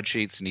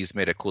spreadsheets, and he's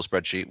made a cool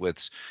spreadsheet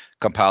with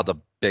compiled a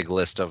big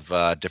list of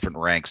different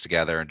ranks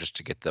together, and just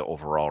to get the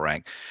overall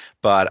rank.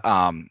 But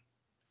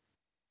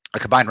a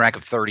combined rank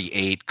of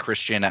 38,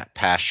 Christian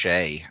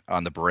Pache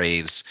on the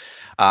Braves.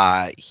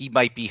 He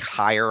might be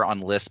higher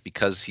on list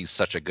because he's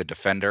such a good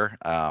defender.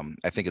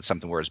 I think it's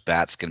something where his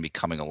bat's going to be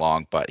coming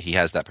along, but he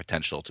has that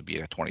potential to be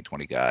a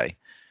 2020 guy.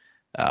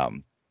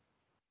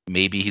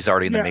 Maybe he's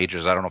already in the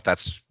majors. I don't know if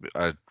that's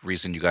a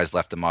reason you guys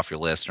left him off your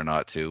list or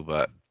not too,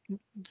 but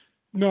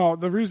no,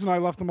 the reason I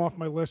left him off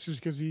my list is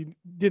because he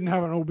didn't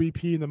have an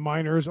OBP in the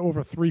minors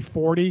over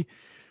 340,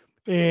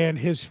 and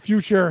his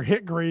future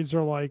hit grades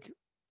are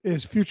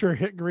his future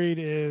hit grade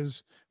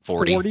is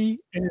 40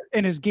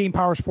 and his game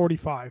power is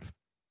 45.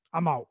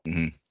 I'm out.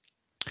 Mm-hmm.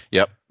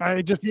 Yep.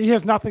 He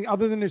has nothing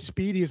other than his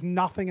speed. He has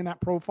nothing in that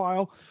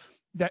profile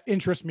that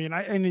interests me.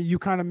 And you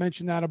kind of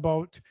mentioned that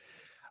about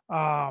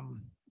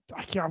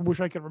I wish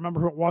I could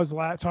remember who it was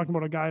talking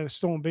about a guy that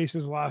stolen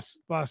bases last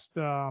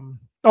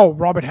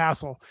Robert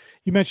Hassel.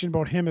 You mentioned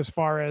about him as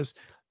far as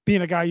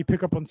being a guy you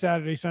pick up on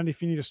Saturday, Sunday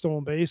if you need a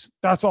stolen base.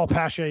 That's all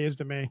Pache is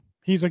to me.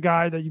 He's a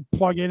guy that you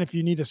plug in if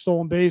you need a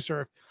stolen base,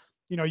 or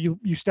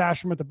you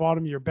stash him at the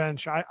bottom of your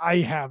bench.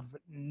 I have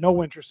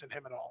no interest in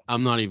him at all.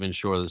 I'm not even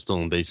sure the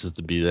stolen bases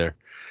to be there.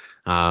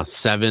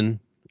 7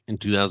 in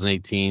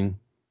 2018,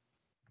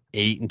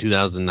 8 in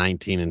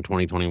 2019, and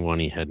 2021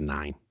 he had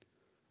 9.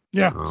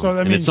 Yeah,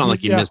 and it's not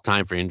like he missed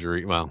time for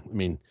injury. Well,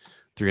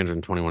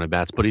 321 at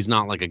bats, but he's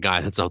not like a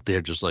guy that's out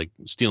there just like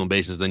stealing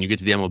bases. Then you get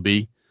to the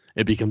MLB,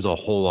 it becomes a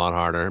whole lot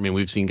harder.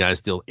 We've seen guys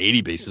steal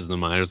 80 bases in the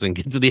minors and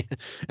get to the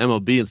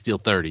MLB and steal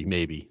 30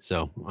 maybe.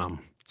 So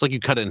it's like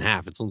you cut it in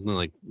half. It's something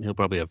like he'll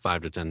probably have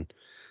 5 to 10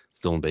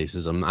 stolen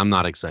bases. I'm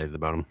not excited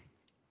about him.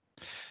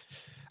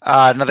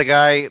 Another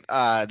guy.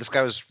 This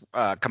guy was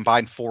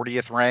combined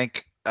 40th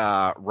rank.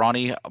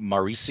 Ronnie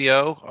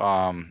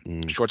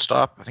Mauricio,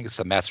 shortstop. I think it's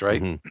the Mets,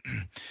 right? Mm-hmm.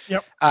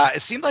 Yep.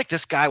 It seemed like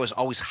this guy was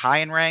always high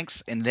in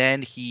ranks, and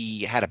then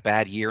he had a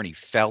bad year and he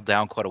fell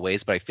down quite a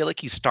ways. But I feel like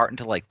he's starting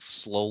to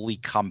slowly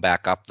come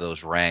back up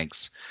those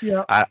ranks.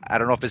 Yeah. I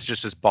don't know if it's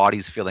just his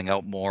body's filling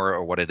out more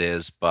or what it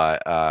is,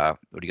 but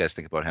what do you guys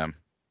think about him?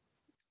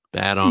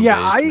 Bad on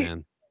base,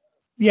 man.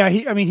 Yeah,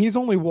 he's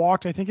only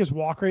walked. I think his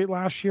walk rate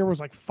last year was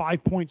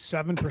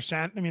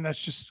 5.7%. That's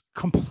just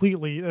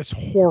that's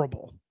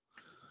horrible.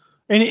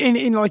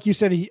 And like you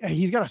said,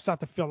 he's got to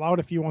start to fill out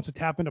if he wants to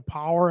tap into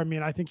power.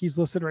 I think he's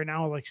listed right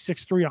now at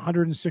 6'3",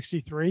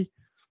 163.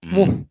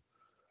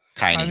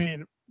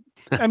 Tiny.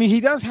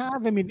 He does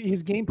have.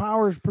 His game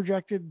power is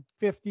projected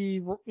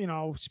 50.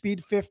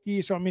 Speed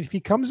 50. So if he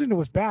comes into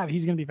his bat,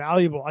 he's going to be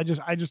valuable. I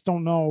just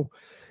don't know.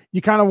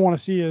 You kind of want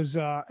to see his.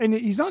 And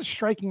he's not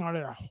striking out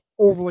at an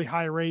overly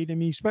high rate.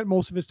 He spent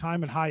most of his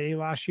time in high A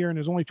last year, and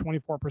there's only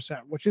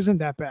 24%, which isn't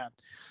that bad.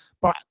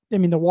 But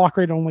the walk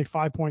rate only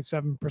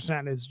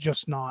 5.7% is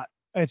just not.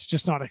 It's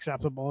just not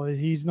acceptable.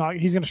 He's going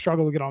to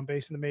struggle to get on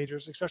base in the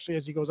majors, especially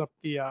as he goes up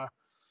the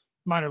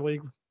minor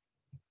league.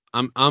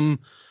 I'm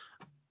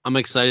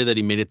excited that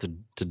he made it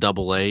to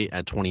Double A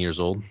at 20 years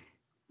old.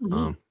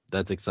 Mm-hmm.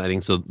 That's exciting.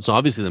 So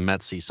obviously the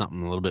Mets see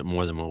something a little bit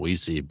more than what we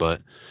see,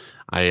 but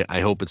I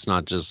hope it's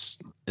not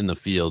just in the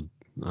field.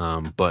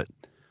 But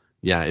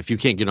yeah, if you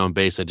can't get on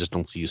base, I just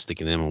don't see you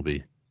sticking in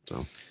MLB.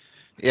 So.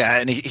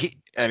 Yeah, and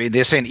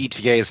they're saying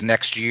ETA is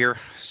next year,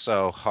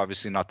 so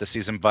obviously not this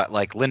season. But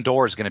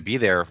Lindor is going to be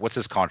there. What's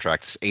his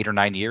contract? It's 8 or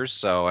 9 years.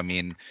 So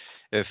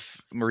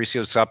if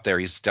Mauricio's up there,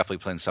 he's definitely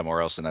playing somewhere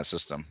else in that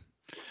system.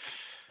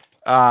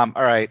 All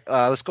right,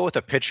 let's go with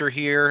a pitcher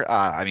here.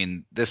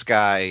 This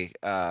guy,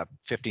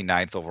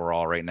 59th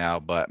overall right now,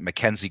 but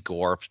Mackenzie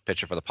Gore,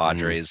 pitcher for the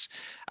Padres.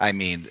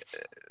 Mm-hmm.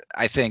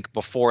 I think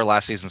before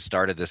last season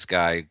started, this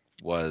guy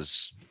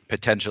was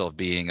potential of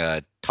being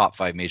a top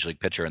 5 major league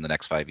pitcher in the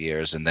next 5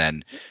 years, and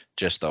then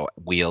just the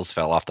wheels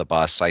fell off the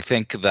bus. I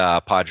think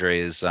the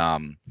Padres,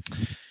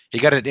 He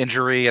got an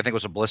injury, I think it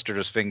was a blister to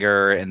his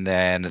finger, and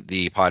then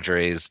the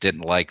Padres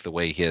didn't like the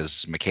way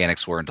his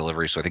mechanics were in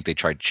delivery, so I think they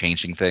tried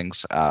changing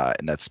things,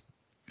 and that's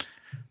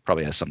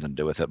probably has something to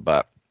do with it.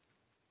 But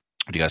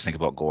what do you guys think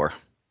about Gore?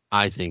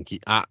 I think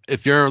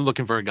if you're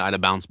looking for a guy to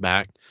bounce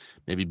back,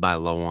 maybe buy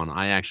low on.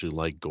 I actually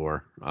like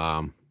Gore.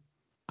 I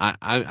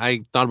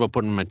thought about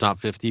putting him in my top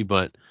 50,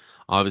 but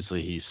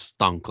obviously he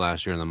stunk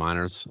last year in the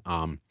minors.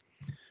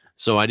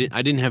 So I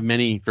didn't have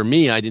many. For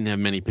me, I didn't have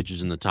many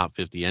pitchers in the top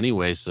 50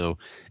 anyway. So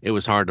it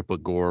was hard to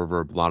put Gore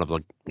over a lot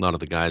of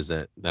the guys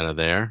that are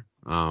there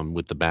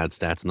with the bad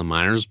stats in the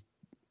minors.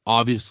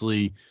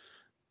 Obviously,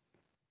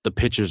 the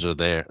pitchers are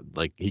there.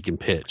 Like, he can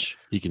pitch,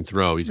 he can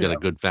throw. He's got a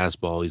good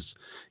fastball.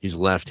 He's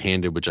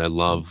left-handed, which I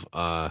love.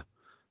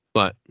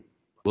 But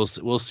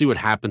we'll see what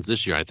happens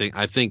this year. I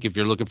think if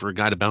you're looking for a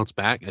guy to bounce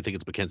back, I think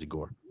it's Mackenzie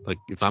Gore. Like,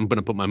 if I'm going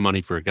to put my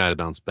money for a guy to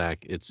bounce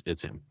back,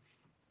 it's him.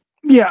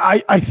 Yeah,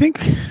 I think,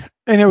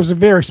 and it was a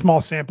very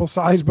small sample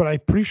size, but I'm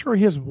pretty sure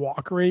his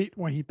walk rate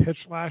when he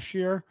pitched last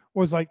year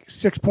was like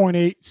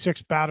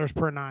 6.86 batters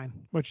per 9,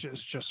 which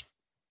is just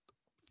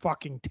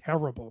fucking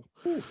terrible.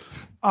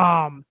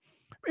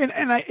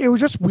 It was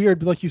just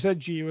weird, like you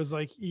said, G. It was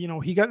like,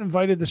 he got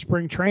invited to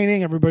spring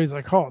training. Everybody's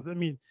like, oh, I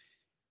mean,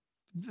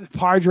 the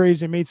Padres,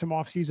 they made some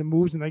offseason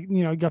moves, and they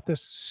got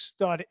this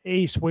stud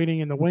ace waiting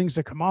in the wings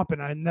to come up,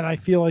 and then I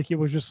feel like it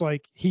was just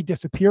like he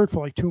disappeared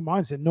for like 2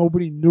 months, and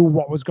nobody knew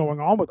what was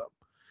going on with him.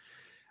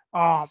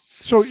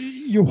 So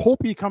you hope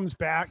he comes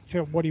back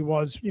to what he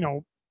was,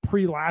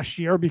 pre last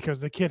year,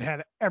 because the kid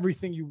had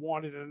everything you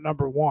wanted at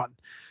number 1.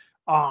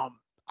 I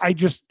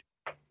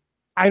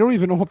don't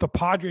even know if the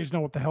Padres know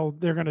what the hell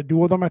they're going to do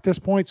with him at this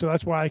point, so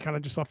that's why I kind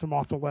of just left him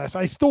off the list.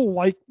 I still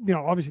like,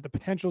 obviously the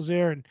potential's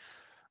there,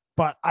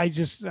 but I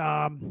just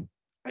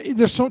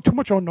there's too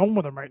much unknown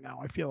with him right now,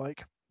 I feel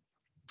like.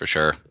 For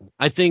sure.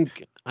 I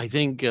think I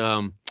don't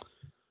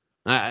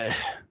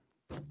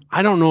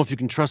know if you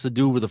can trust a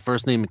dude with a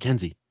first name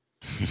Mackenzie.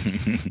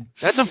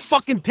 That's a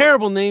fucking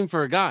terrible name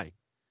for a guy.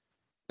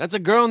 That's a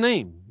girl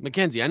name,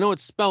 Mackenzie. I know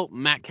it's spelt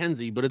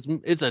Mackenzie, but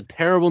it's a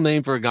terrible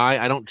name for a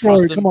guy. I don't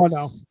trust him. Come on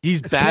now.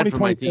 He's bad for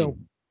my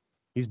team.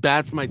 He's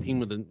bad for my team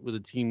with a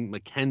team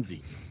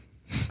Mackenzie.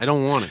 I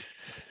don't want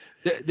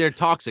it. They're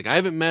toxic. I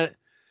haven't met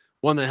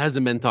one that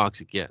hasn't been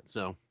toxic yet.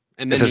 So,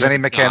 and then if there's any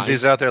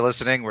Mackenzies out there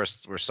listening, we're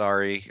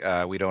sorry.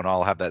 We don't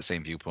all have that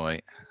same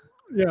viewpoint.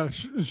 Yeah,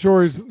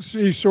 sure. It's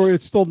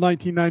still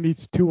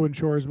 1992 in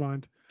Shore's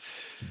mind.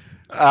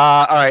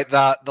 All right,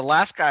 the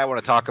last guy I want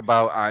to talk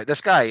about.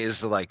 This guy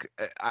is like,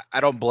 I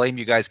don't blame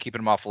you guys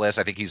keeping him off the list.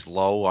 I think he's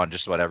low on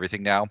just about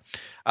everything now.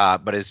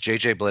 But it's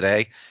JJ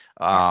Bleday.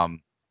 I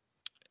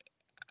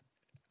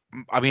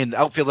mean,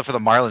 outfielder for the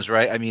Marlins,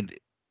 right? I mean,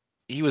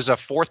 he was a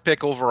 4th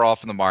pick overall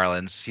from the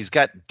Marlins. He's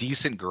got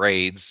decent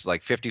grades,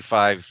 like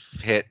 55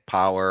 hit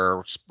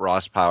power,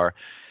 Ross power.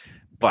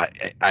 But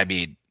I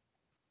mean,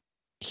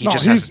 he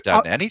just hasn't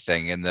done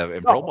anything in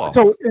pro ball.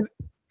 So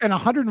in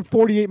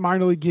 148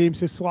 minor league games,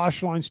 his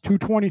slash line's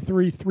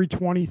 223,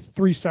 320,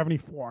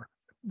 374.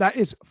 That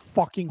is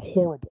fucking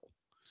horrible.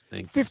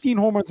 Stinks. 15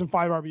 home runs and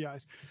 5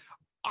 RBIs.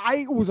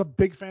 I was a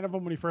big fan of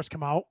him when he first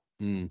came out.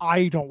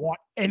 I don't want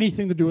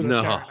anything to do with this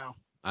guy right now.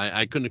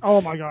 I couldn't.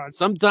 Oh my God.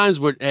 Sometimes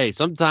we're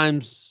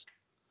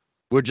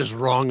just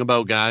wrong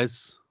about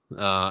guys.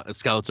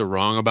 Scouts are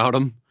wrong about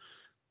him.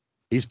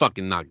 He's not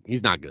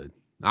good.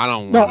 I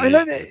don't want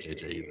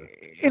JJ either.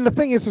 And the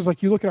thing is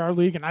like, you look at our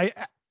league, and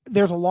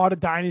there's a lot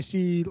of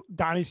dynasty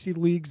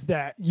leagues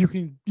that you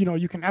can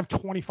have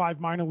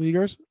 25 minor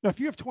leaguers. Now, if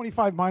you have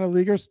 25 minor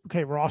leaguers,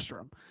 okay, roster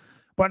them.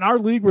 But in our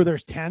league where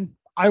there's 10,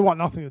 I want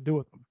nothing to do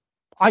with them.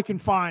 I can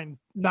find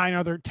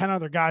 10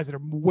 other guys that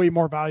are way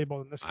more valuable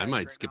than this guy. I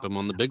might skip him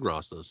on the big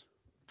rosters.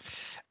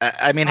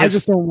 I mean,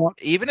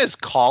 even his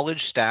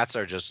college stats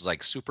are just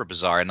like super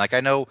bizarre. And like,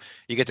 I know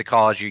you get to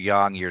college, you're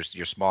young, you're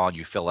small, and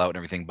you fill out and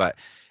everything. But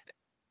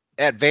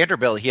at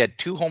Vanderbilt, he had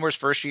 2 homers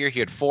first year, he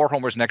had 4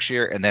 homers next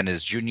year, and then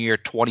his junior year,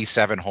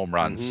 27 home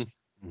runs.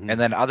 And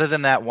then other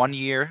than that, 1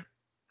 year,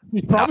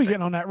 he's probably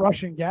getting on that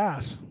Russian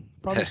gas,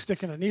 probably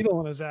sticking a needle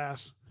in his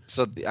ass.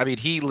 So, I mean,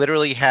 he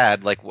literally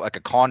had like a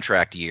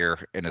contract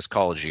year in his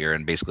college year,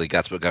 and basically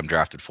that's what got him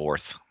drafted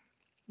 4th.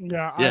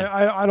 Yeah.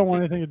 I don't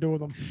want anything to do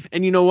with him.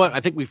 And you know what?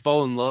 I think we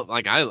fall in love.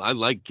 Like, I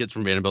like kids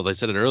from Vanderbilt. I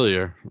said it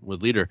earlier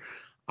with Leader.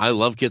 I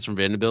love kids from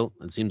Vanderbilt.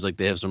 It seems like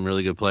they have some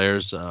really good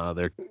players.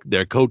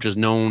 Their coach is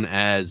known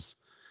as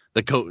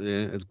the coach.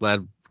 It's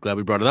glad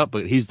we brought it up,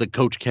 but he's the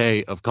Coach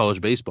K of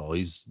college baseball.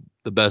 He's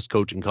the best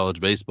coach in college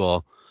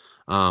baseball.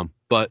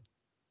 But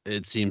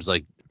it seems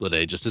like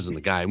Bleday just isn't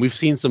the guy. And we've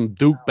seen some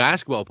Duke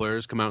basketball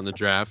players come out in the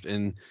draft,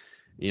 and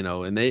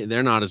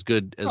they're not as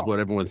good as what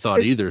everyone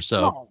thought either.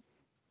 So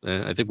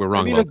I think we're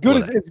wrong. I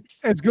mean,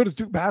 as good as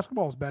Duke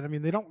basketball's been. I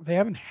mean, they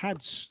haven't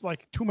had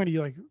like too many,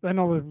 like, I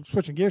know they're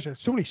switching gears.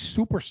 There's so many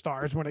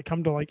superstars when it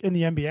comes to like in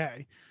the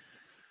NBA.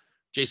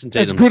 Jason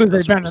Tatum. As good as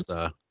they've been. Let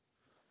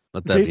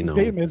that Jason be known.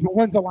 Tatum is, but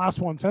when's the last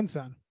one since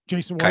then?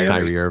 Jason Williams.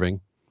 Kyrie Irving.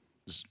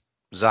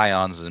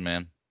 Zion's the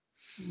man.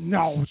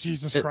 No,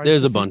 Jesus Christ.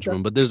 There's a bunch of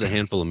them, but there's a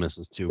handful of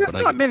misses too. There's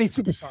But not many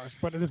superstars,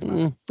 but it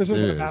isn't. This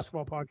isn't a is.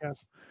 basketball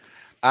podcast.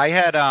 I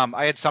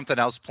had something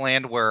else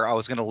planned where I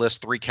was going to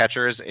list 3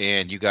 catchers,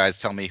 and you guys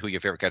tell me who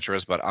your favorite catcher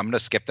is. But I'm going to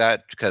skip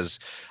that because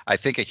I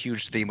think a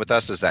huge theme with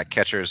us is that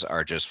catchers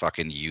are just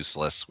fucking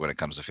useless when it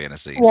comes to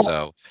fantasy. Well,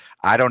 so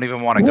I don't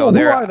even want to go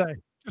there. Who are they?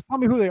 Just tell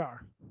me who they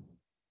are.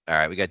 All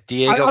right, we got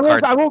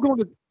I will go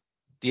into.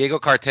 Diego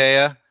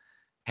Cartaya,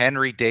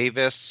 Henry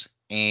Davis,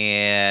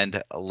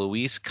 and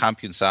Luis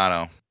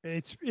Campusano.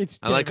 It's.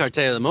 I like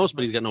Cartaya the most,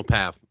 but he's got no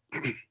path.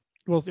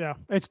 Well, yeah,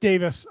 it's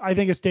Davis. I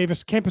think it's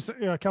Davis.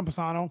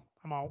 Campusano.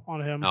 I'm out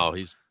on him. Oh,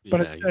 it's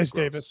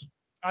Davis.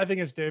 I think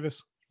it's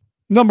Davis.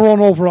 Number 1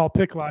 overall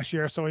pick last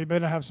year, so he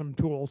better have some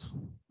tools,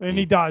 and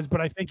he does.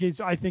 But I think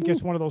it's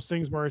one of those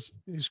things where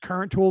his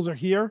current tools are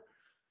here.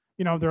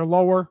 They're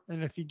lower,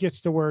 and if he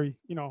gets to where he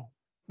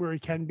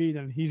can be,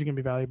 then he's gonna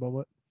be valuable.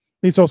 But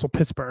he's also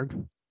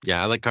Pittsburgh.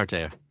 Yeah, I like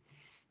Cartaya.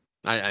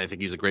 I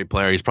think he's a great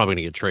player. He's probably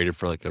gonna get traded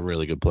for like a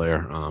really good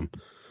player.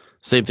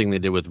 Same thing they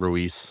did with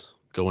Ruiz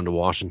going to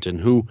Washington,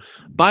 who,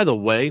 by the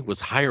way,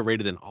 was higher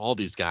rated than all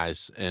these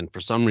guys, and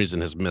for some reason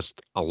has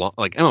missed a lot.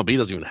 Like MLB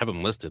doesn't even have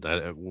him listed.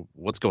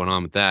 What's going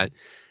on with that?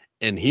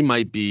 And he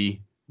might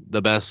be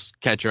the best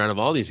catcher out of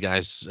all these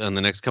guys in the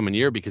next coming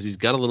year because he's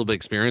got a little bit of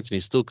experience and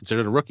he's still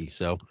considered a rookie.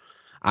 So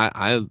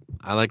I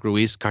like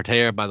Ruiz.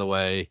 Cartaya, by the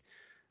way,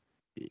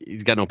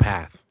 he's got no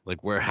path. Like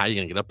how are you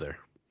gonna get up there?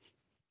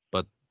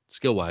 But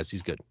skill wise,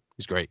 he's good.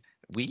 He's great.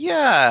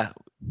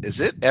 Is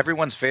it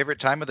everyone's favorite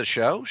time of the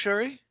show,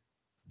 Shuri?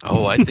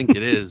 Oh, I think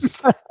it is.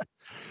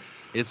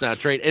 It's a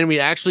trade. And we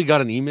actually got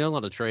an email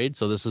on a trade,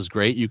 so this is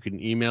great. You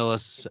can email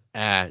us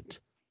at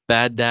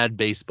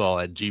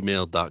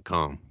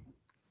baddadbaseball@gmail.com.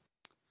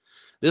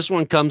 This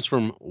one comes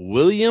from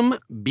William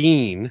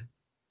Bean.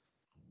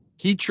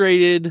 He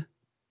traded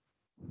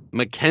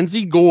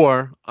Mackenzie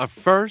Gore, a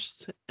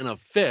 1st and a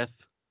 5th,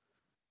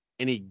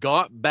 and he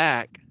got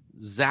back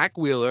Zach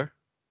Wheeler,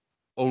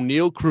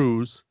 O'Neal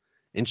Cruz,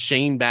 and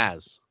Shane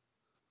Baz.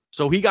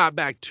 So he got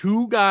back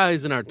 2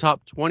 guys in our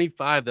top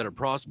 25 that are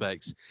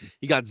prospects.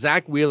 He got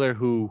Zach Wheeler,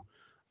 who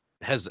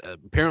has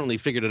apparently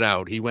figured it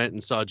out. He went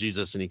and saw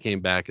Jesus, and he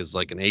came back as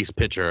like an ace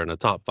pitcher and a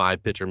top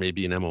 5 pitcher,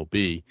 maybe in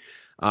MLB.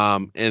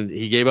 And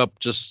he gave up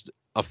just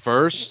a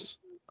 1st,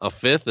 a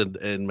 5th,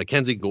 and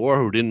Mackenzie Gore,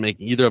 who didn't make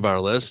either of our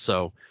lists.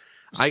 So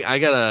I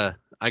got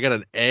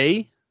an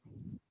A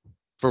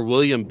for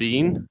William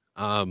Bean,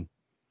 and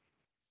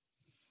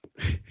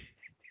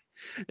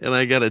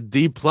I got a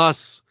D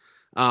plus.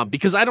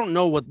 Because I don't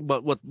know what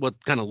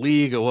kind of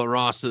league or what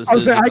roster this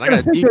is. I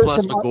got a D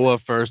plus for Goa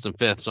 1st and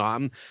 5th, so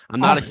I'm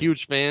not a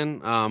huge fan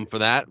for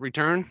that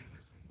return.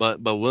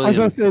 But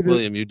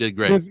William, you did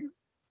great.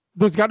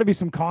 There's got to be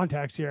some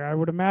context here. I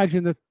would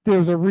imagine that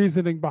there's a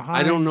reasoning behind.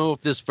 I don't know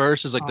if this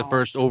first is like the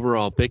first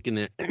overall pick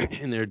in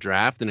their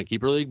draft in a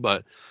keeper league,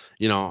 but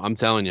I'm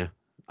telling you,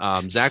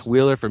 Zach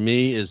Wheeler for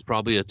me is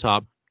probably a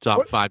top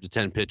 5 to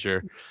 10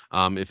 pitcher.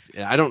 If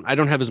I don't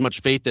have as much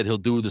faith that he'll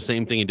do the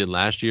same thing he did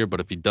last year, but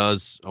if he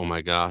does, oh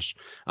my gosh.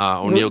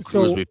 O'Neal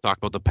Cruz, we've talked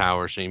about the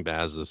power. Shane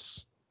Baz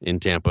is in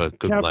Tampa,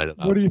 could light it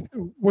up. What do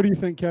you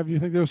think, Kev? Do you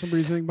think there's some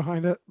reasoning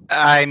behind it?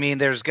 I mean,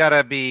 there's got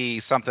to be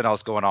something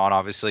else going on.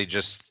 Obviously,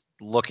 just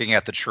looking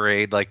at the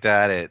trade like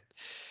that, it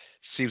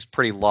seems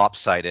pretty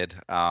lopsided.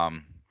 I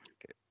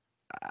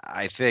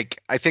think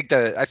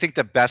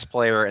the best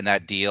player in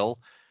that deal,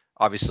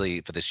 obviously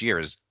for this year,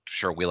 is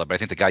sure Wheeler, but I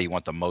think the guy you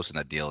want the most in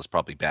that deal is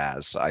probably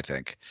Baz. I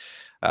think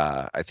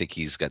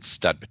he's got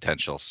stud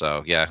potential.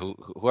 So yeah,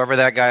 whoever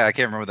that guy, I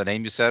can't remember the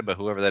name you said, but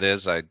whoever that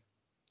is,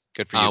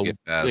 good for you. Get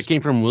Baz. It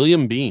came from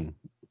William Bean.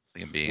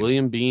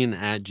 William Bean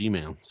at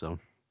Gmail.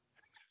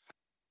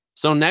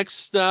 So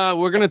next,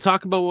 we're going to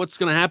talk about what's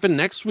going to happen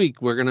next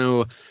week. We're going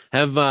to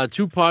have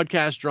 2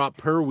 podcasts drop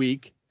per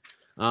week.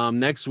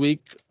 Next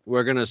week,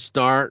 we're going to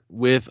start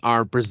with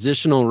our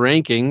positional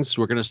rankings.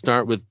 We're going to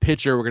start with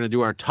pitcher. We're going to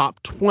do our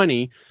top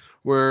 20.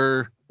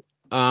 We're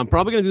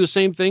probably going to do the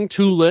same thing,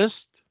 2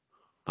 lists.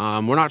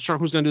 We're not sure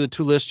who's going to do the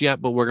 2 lists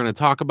yet, but we're going to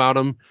talk about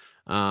them,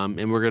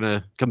 and we're going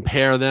to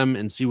compare them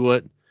and see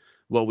what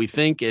we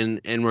think. And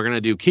we're going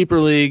to do keeper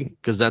league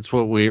because that's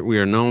what we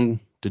are known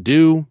to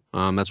do.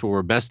 That's what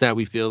we're best at,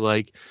 we feel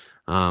like.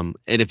 And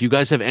if you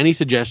guys have any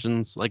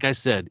suggestions, like I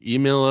said,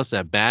 email us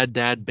at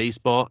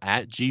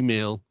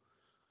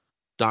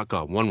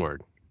baddadbaseball@gmail.com. One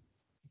word.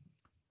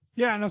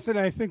 Yeah, and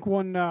I think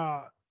when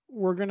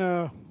we're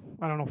gonna,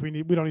 I don't know if we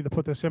don't need to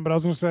put this in, but I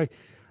was gonna say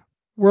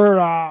we're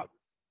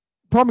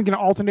probably gonna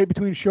alternate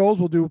between shows.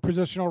 We'll do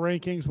positional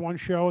rankings one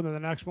show, and then the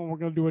next one we're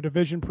gonna do a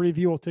division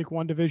preview. We'll take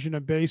one division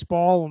of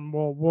baseball, and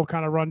we'll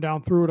kind of run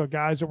down through the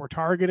guys that we're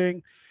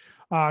targeting,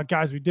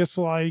 guys we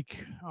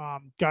dislike,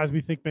 guys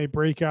we think may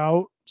break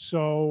out.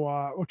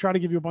 So we'll try to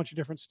give you a bunch of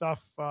different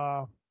stuff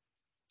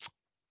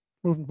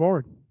moving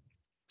forward.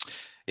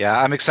 Yeah,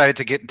 I'm excited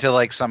to get into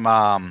like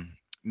some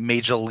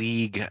major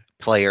league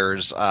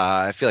players.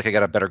 I feel like I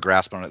got a better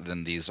grasp on it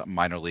than these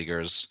minor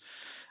leaguers.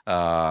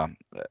 I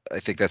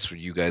think that's where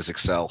you guys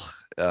excel.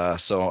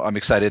 So I'm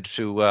excited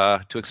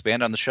to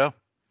expand on the show.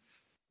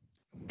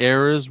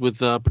 errors with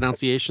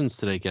pronunciations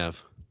today, Kev?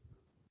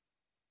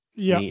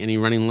 Yeah. Any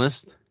running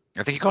list?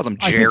 I think you called him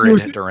I think he Jared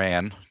was-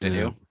 Duran, didn't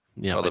you?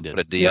 Yeah, I did. Put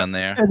a D Yeah. on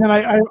there. And then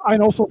I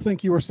also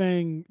think you were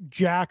saying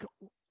Jack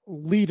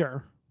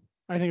Leader.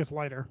 I think it's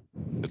lighter.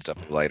 It's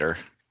definitely lighter.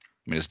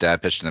 I mean, his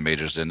dad pitched in the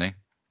majors, didn't he?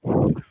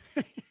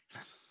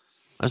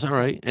 That's all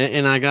right.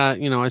 And I got,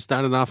 I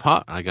started off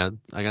hot. I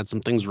got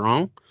some things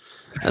wrong.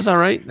 That's all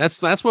right.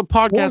 That's what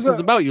podcasting is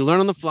about. You learn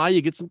on the fly.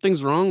 You get some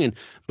things wrong,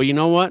 but you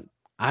know what?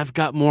 I've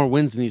got more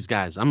wins than these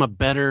guys. I'm a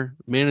better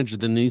manager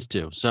than these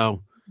two.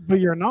 So. But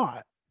you're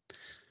not.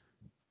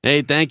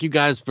 Hey, thank you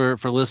guys for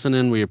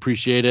listening. We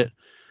appreciate it.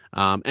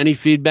 Any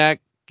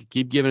feedback,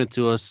 keep giving it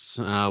to us.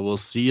 We'll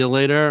see you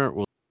later.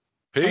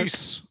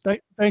 Peace.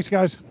 Thanks,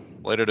 guys.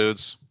 Later,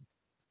 dudes.